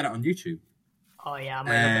think you could get it on YouTube. Oh yeah,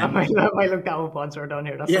 I might look that up once we're done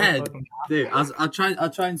here. That's dude, I'll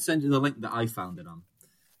try and send you the link that I found it on.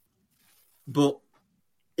 But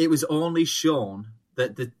it was only shown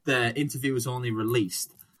that the interview was only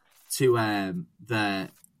released to the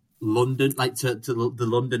London, to the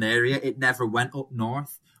London area. It never went up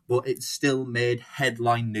north, but it still made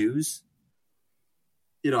headline news.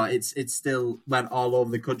 it's still went all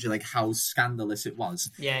over the country, like how scandalous it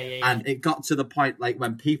was. Yeah. And it got to the point, like,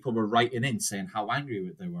 when people were writing in saying how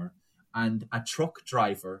angry they were, and a truck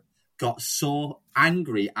driver got so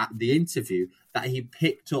angry at the interview that he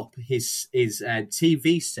picked up his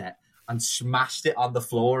TV set and smashed it on the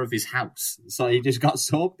floor of his house. So he just got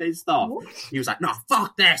so pissed off. What? He was like, "No,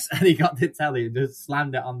 fuck this!" And he got the telly and just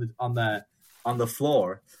slammed it on the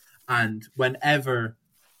floor. And whenever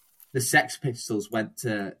the Sex Pistols went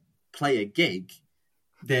to play a gig,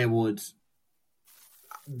 they would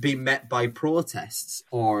be met by protests,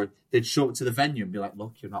 or they'd show up to the venue and be like,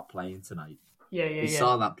 "Look, you're not playing tonight. Yeah. We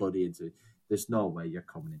saw that bloody interview. There's no way you're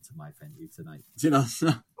coming into my venue tonight." Do you know?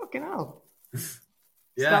 Fucking hell.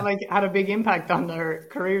 Yeah. That had a big impact on their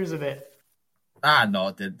careers a bit.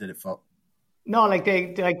 No, did it fuck? No,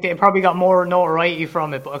 they probably got more notoriety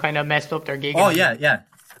from it, but it kind of messed up their gig. Oh yeah.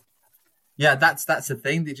 That's the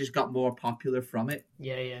thing. They just got more popular from it.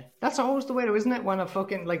 Yeah. That's always the way, though, isn't it? When a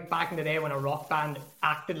fucking, like, back in the day when a rock band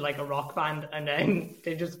acted like a rock band and then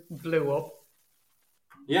they just blew up.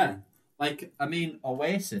 Yeah. Like, I mean,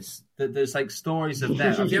 Oasis. There's like stories of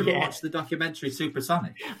them. Have you ever Yeah. watched the documentary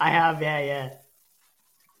Supersonic? I have, yeah.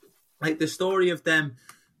 Like the story of them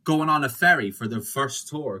going on a ferry for their first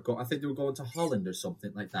tour. I think they were going to Holland or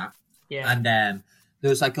something like that. Yeah. And there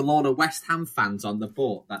was like a lot of West Ham fans on the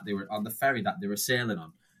boat that they were on the ferry that they were sailing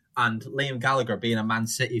on. And Liam Gallagher, being a Man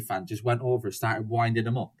City fan, just went over and started winding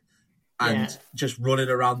them up and just running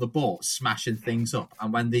around the boat, smashing things up.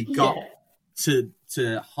 And when they got to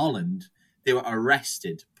Holland, they were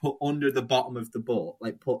arrested, put under the bottom of the boat,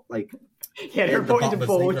 they they're put into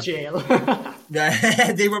boat jail.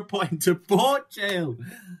 Yeah, they were put into boat jail.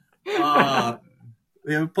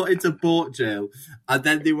 They were put into boat jail, and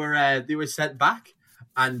then they were sent back.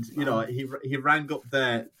 And he rang up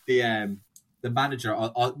the manager,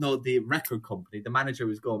 or no, the record company. The manager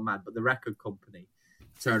was going mad, but the record company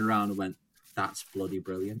turned around and went, "That's bloody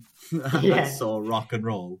brilliant. That's so rock and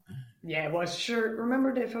roll." Yeah, well, sure.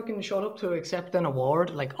 Remember they fucking showed up to accept an award,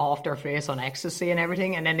 like, off their face on ecstasy and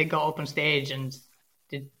everything, and then they got up on stage and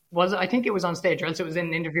I think it was on stage, or else it was in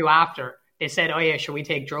an interview after. They said, "Oh yeah, should we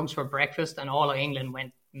take drugs for breakfast?" And all of England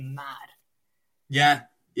went mad. Yeah.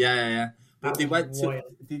 But they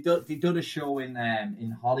did a show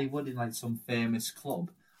in Hollywood in like some famous club,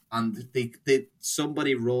 and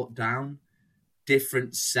somebody wrote down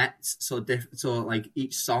different sets, so like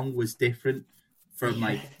each song was different from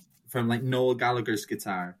Noel Gallagher's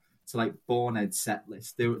guitar to like Bonehead's set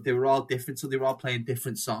list. They were all different, so they were all playing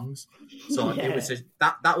different songs. So it was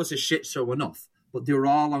that was a shit show enough, but they were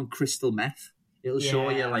all on crystal meth. It'll show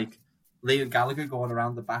you like Liam Gallagher going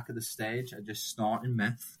around the back of the stage and just snorting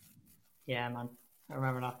meth. Yeah, man, I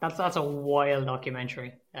remember that. That's a wild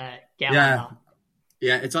documentary. Get on that.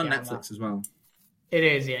 Yeah, it's on Netflix as well. It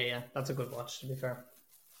is, yeah. That's a good watch, to be fair.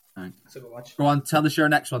 Right. That's a good watch. Go on, tell us your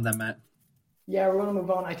next one then, mate. Yeah, we're going to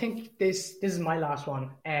move on. I think this is my last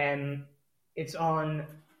one. It's on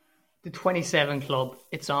the 27 Club.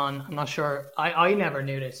 It's on, I'm not sure, I never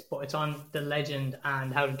knew this, but it's on the legend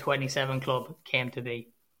and how the 27 Club came to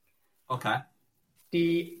be. Okay.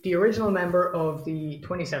 The original member of the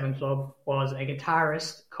 27 Club was a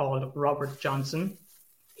guitarist called Robert Johnson.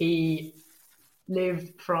 He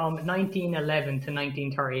lived from 1911 to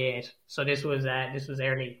 1938. So this was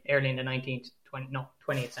early in the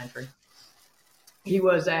 20th century. He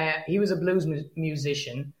was a blues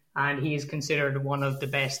musician, and he is considered one of the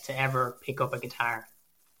best to ever pick up a guitar.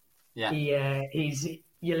 Yeah.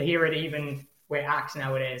 You'll hear it even with acts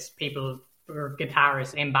nowadays. People or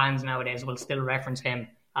guitarists in bands nowadays will still reference him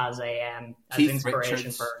as inspiration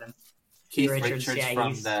Richards. For them. Keith Richards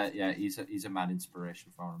he's a mad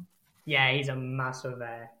inspiration for him. Yeah, he's a massive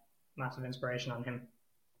inspiration on him.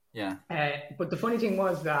 Yeah. But the funny thing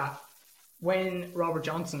was that when Robert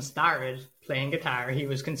Johnson started playing guitar, he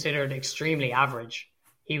was considered extremely average.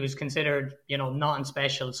 He was considered, nothing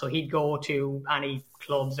special. So he'd go to any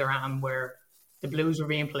clubs around where the blues were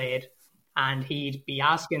being played, and he'd be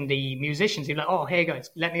asking the musicians, he'd be like, "Oh, hey guys,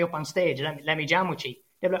 let me up on stage, let me jam with you."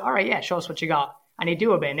 They'd be like, "All right, yeah, show us what you got." And he'd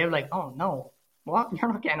do a bit, and they'd be like, "Oh no, what?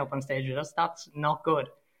 You're not getting up on stage with us. That's not good."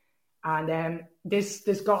 And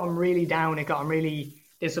this got him really down. It got him really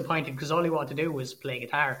disappointed because all he wanted to do was play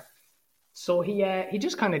guitar. So he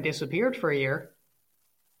just kind of disappeared for a year,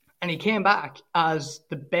 and he came back as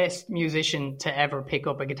the best musician to ever pick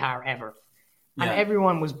up a guitar ever. Yeah. And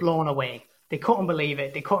everyone was blown away. They couldn't believe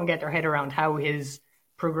it. They couldn't get their head around how his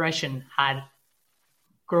progression had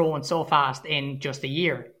grown so fast in just a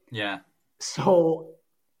year. Yeah. So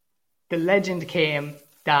the legend came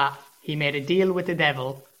that he made a deal with the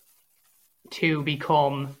devil to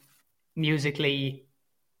become musically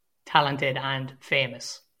talented, and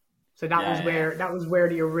famous. So that was where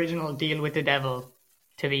the original deal with the devil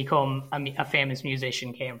to become a famous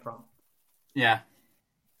musician came from. Yeah.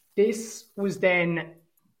 This was then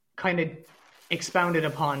kind of expounded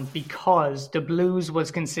upon because the blues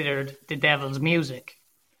was considered the devil's music.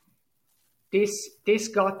 This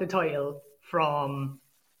got the title from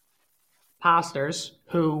pastors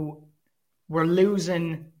who were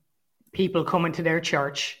losing people coming to their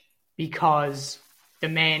church because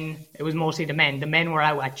it was mostly the men were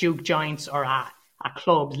out at juke joints or at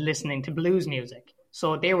clubs listening to blues music.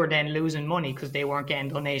 So they were then losing money because they weren't getting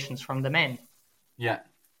donations from the men. Yeah.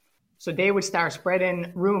 So they would start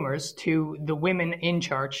spreading rumors to the women in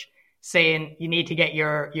church saying, you need to get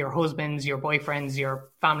your husbands, your boyfriends, your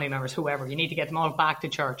family members, whoever, you need to get them all back to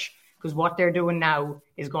church because what they're doing now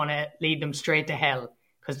is going to lead them straight to hell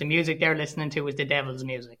because the music they're listening to is the devil's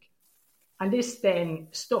music. And this then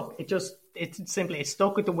stuck. It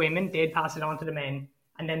stuck with the women. They'd pass it on to the men.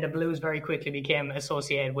 And then the blues very quickly became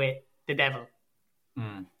associated with the devil.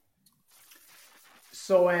 Mm.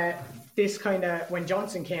 So this kind of, when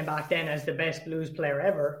Johnson came back then as the best blues player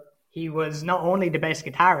ever, he was not only the best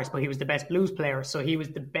guitarist, but he was the best blues player. So he was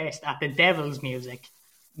the best at the devil's music,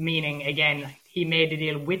 meaning, again, he made the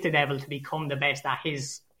deal with the devil to become the best at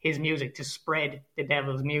his music, to spread the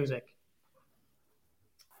devil's music.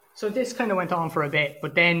 So this kind of went on for a bit,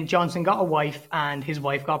 but then Johnson got a wife and his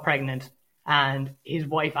wife got pregnant and his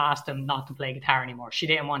wife asked him not to play guitar anymore. She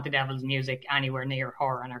didn't want the devil's music anywhere near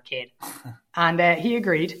her and her kid. And he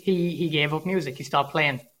agreed. He gave up music. He stopped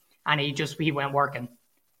playing and he went working.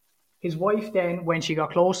 His wife then, when she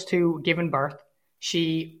got close to giving birth,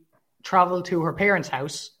 she traveled to her parents'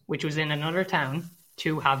 house, which was in another town,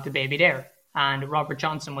 to have the baby there. And Robert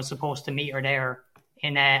Johnson was supposed to meet her there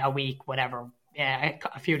in a week, whatever,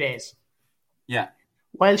 a few days. Yeah.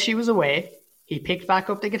 While she was away, he picked back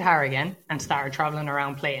up the guitar again and started traveling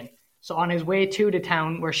around playing. So on his way to the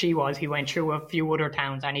town where she was, he went through a few other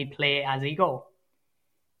towns and he'd play as he go.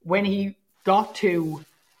 When he got to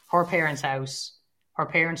her parents' house, her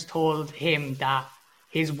parents told him that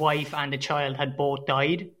his wife and the child had both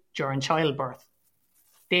died during childbirth.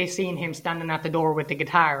 They seen him standing at the door with the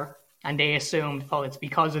guitar and they assumed, oh, it's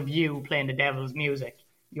because of you playing the devil's music.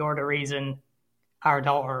 You're the reason our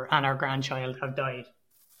daughter and our grandchild have died.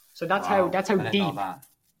 So that's how deep.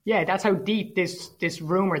 Yeah, that's how deep this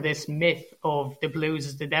rumor, this myth of the blues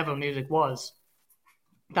as the devil music was.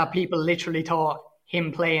 That people literally thought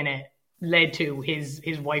him playing it led to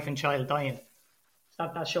his wife and child dying. So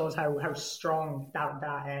that shows how strong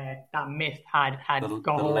that myth had got hold.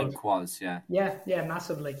 The link was, yeah. Yeah,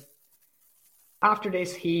 massively. After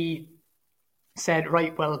this, he said,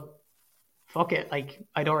 right, well, fuck it, like,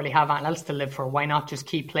 I don't really have anything else to live for. Why not just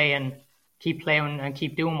keep playing and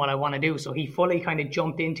keep doing what I want to do? So he fully kind of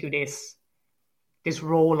jumped into this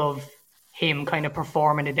role of him kind of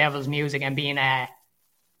performing the devil's music and being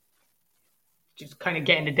just kind of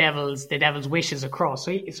getting the devil's wishes across.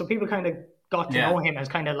 So people kind of got to know him as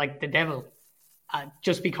kind of like the devil,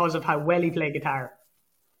 just because of how well he played guitar.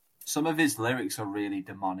 Some of his lyrics are really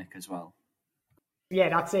demonic as well. Yeah,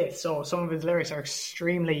 that's it. So some of his lyrics are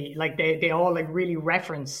extremely, like, they all like really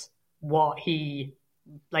reference what he,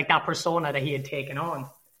 like, that persona that he had taken on.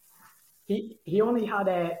 He only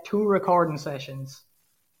had 2 recording sessions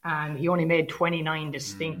and he only made 29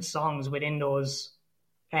 distinct songs within those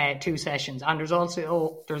 2 sessions. And there's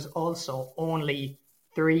also only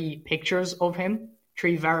 3 pictures of him,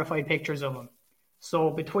 3 verified pictures of him. So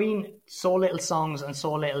between so little songs and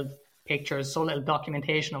so little pictures, so little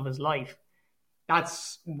documentation of his life,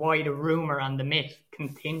 that's why the rumor and the myth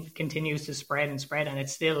continues to spread, and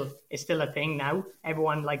it's still a thing now.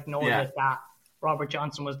 Everyone knows that Robert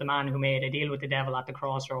Johnson was the man who made a deal with the devil at the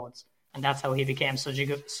crossroads, and that's how he became such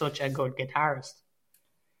a good guitarist.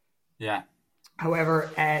 Yeah.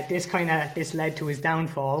 However, this led to his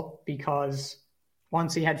downfall, because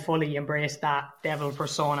once he had fully embraced that devil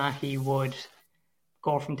persona, he would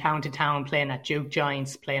go from town to town, playing at juke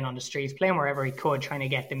joints, playing on the streets, playing wherever he could, trying to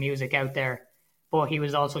get the music out there. But he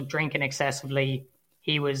was also drinking excessively.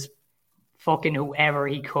 He was fucking whoever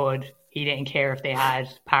he could. He didn't care if they had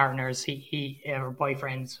partners, or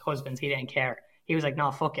boyfriends, husbands. He didn't care. He was like,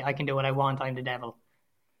 no, fuck it. I can do what I want. I'm the devil.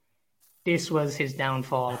 This was his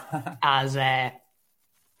downfall. as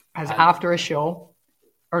after a show,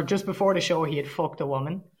 or just before the show, he had fucked a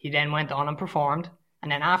woman. He then went on and performed.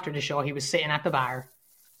 And then after the show, he was sitting at the bar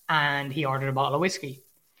and he ordered a bottle of whiskey.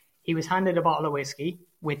 He was handed a bottle of whiskey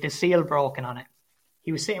with the seal broken on it.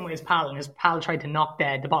 He was sitting with his pal, and his pal tried to knock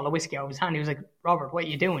the bottle of whiskey out of his hand. He was like, Robert, what are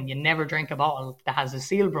you doing? You never drink a bottle that has a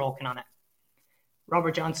seal broken on it.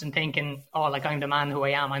 Robert Johnson thinking, oh, like, I'm the man who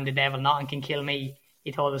I am, I'm the devil, nothing can kill me.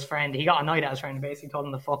 He told his friend, he got annoyed at his friend and basically told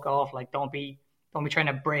him to fuck off, like, don't be trying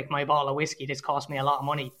to break my bottle of whiskey, this cost me a lot of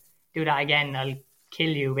money. Do that again, I'll kill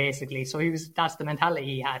you, basically. So that's the mentality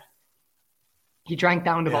he had. He drank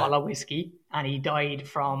down the bottle of whiskey and he died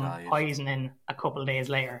from poisoning a couple of days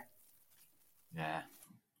later. Yeah.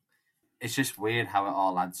 It's just weird how it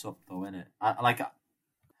all adds up, though, isn't it?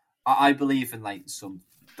 I believe in, like, some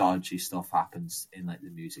dodgy stuff happens in, like, the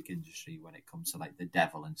music industry when it comes to, like, the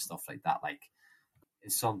devil and stuff like that. Like,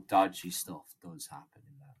 some dodgy stuff does happen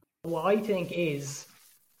in that. What I think is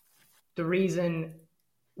the reason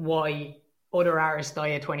why other artists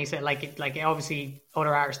die at 27, like obviously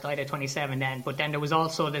other artists died at 27 then, but then there was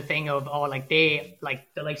also the thing of, the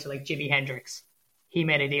likes of like Jimi Hendrix. He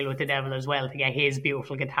made a deal with the devil as well to get his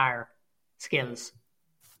beautiful guitar skills.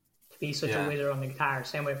 To be such a wizard on the guitar.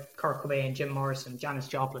 Same with Kurt Cobain, Jim Morrison, Janis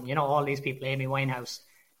Joplin, all these people, Amy Winehouse.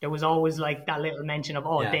 There was always like that little mention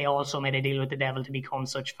of, they also made a deal with the devil to become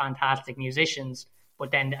such fantastic musicians. But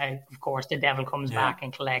then, of course, the devil comes back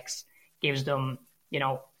and collects, gives them,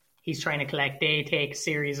 he's trying to collect. They take a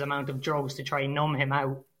serious amount of drugs to try and numb him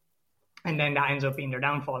out. And then that ends up being their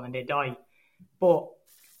downfall and they die. But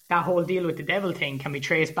that whole deal with the devil thing can be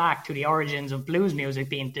traced back to the origins of blues music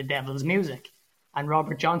being the devil's music. And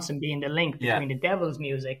Robert Johnson being the link between the devil's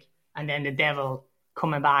music and then the devil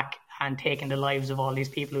coming back and taking the lives of all these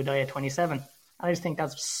people who die at 27. I just think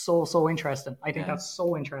that's so interesting. I think that's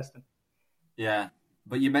so interesting. Yeah.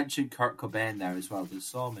 But you mentioned Kurt Cobain there as well. There's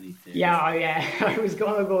so many things. Yeah. I was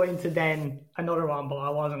going to go into then another one, but I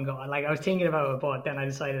wasn't going. Like, I was thinking about it, but then I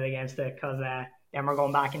decided against it because then we're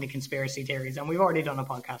going back into conspiracy theories, and we've already done a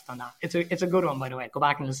podcast on that. It's a good one, by the way. Go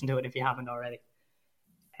back and listen to it if you haven't already.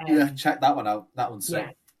 Check that one out. That one's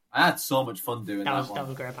sick. I had so much fun doing that one. That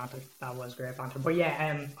was great banter. That was great banter. But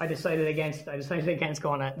I decided against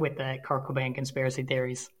going with the Kurt Cobain conspiracy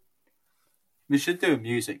theories. We should do a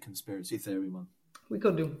music conspiracy theory one. We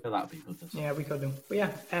could do. I feel that would be good. Yeah, we could do.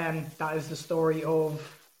 But that is the story of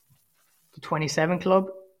the 27 Club,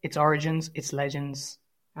 its origins, its legends,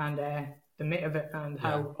 and the myth of it, and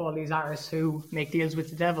how all these artists who make deals with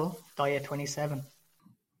the devil die at 27.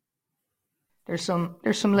 There's some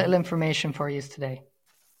little information for you today.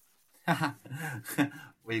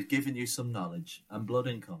 We've given you some knowledge and blood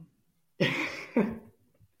income.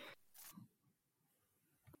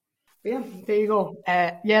 Yeah, there you go.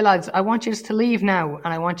 Lads, I want you to leave now, and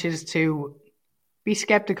I want you to be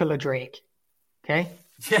skeptical of Drake. Okay?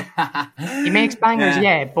 Yeah. He makes bangers,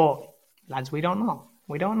 but lads, we don't know.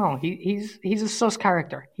 We don't know. He's a sus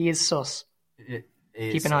character. He is sus.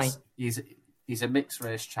 Keep an eye. He's a mixed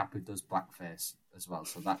race chap who does blackface as well,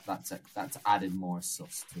 so that's added more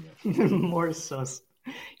sus to it. More sus.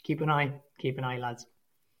 Keep an eye, lads.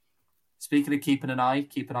 Speaking of keeping an eye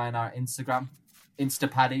on our Instagram,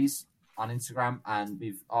 Instapaddies on Instagram, and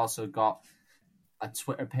we've also got a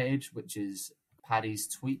Twitter page, which is Paddy's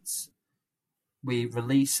Tweets. We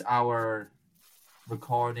release our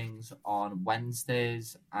recordings on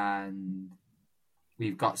Wednesdays, and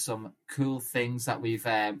we've got some cool things that we've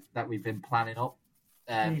been planning up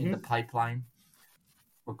in the pipeline.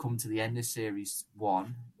 We're coming to the end of series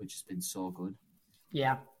 1, which has been so good.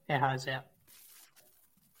 Yeah, it has.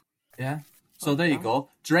 Yeah. So there you go.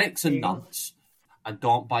 Drake's a nonce. And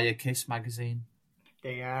don't buy a Kiss magazine.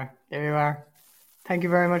 There you are. There you are. Thank you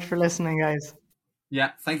very much for listening, guys.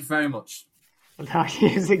 Yeah, thank you very much. We'll talk to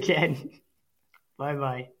you again.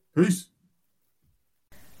 Bye-bye. Peace.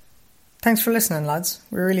 Thanks for listening, lads.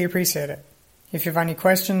 We really appreciate it. If you have any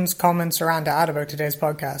questions, comments, or anything to add about today's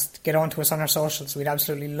podcast, get on to us on our socials. We'd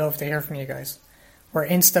absolutely love to hear from you guys. We're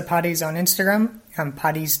Instapaddies on Instagram and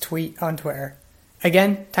Paddy's Tweet on Twitter.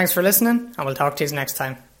 Again, thanks for listening, and we'll talk to you next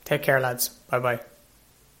time. Take care, lads. Bye-bye.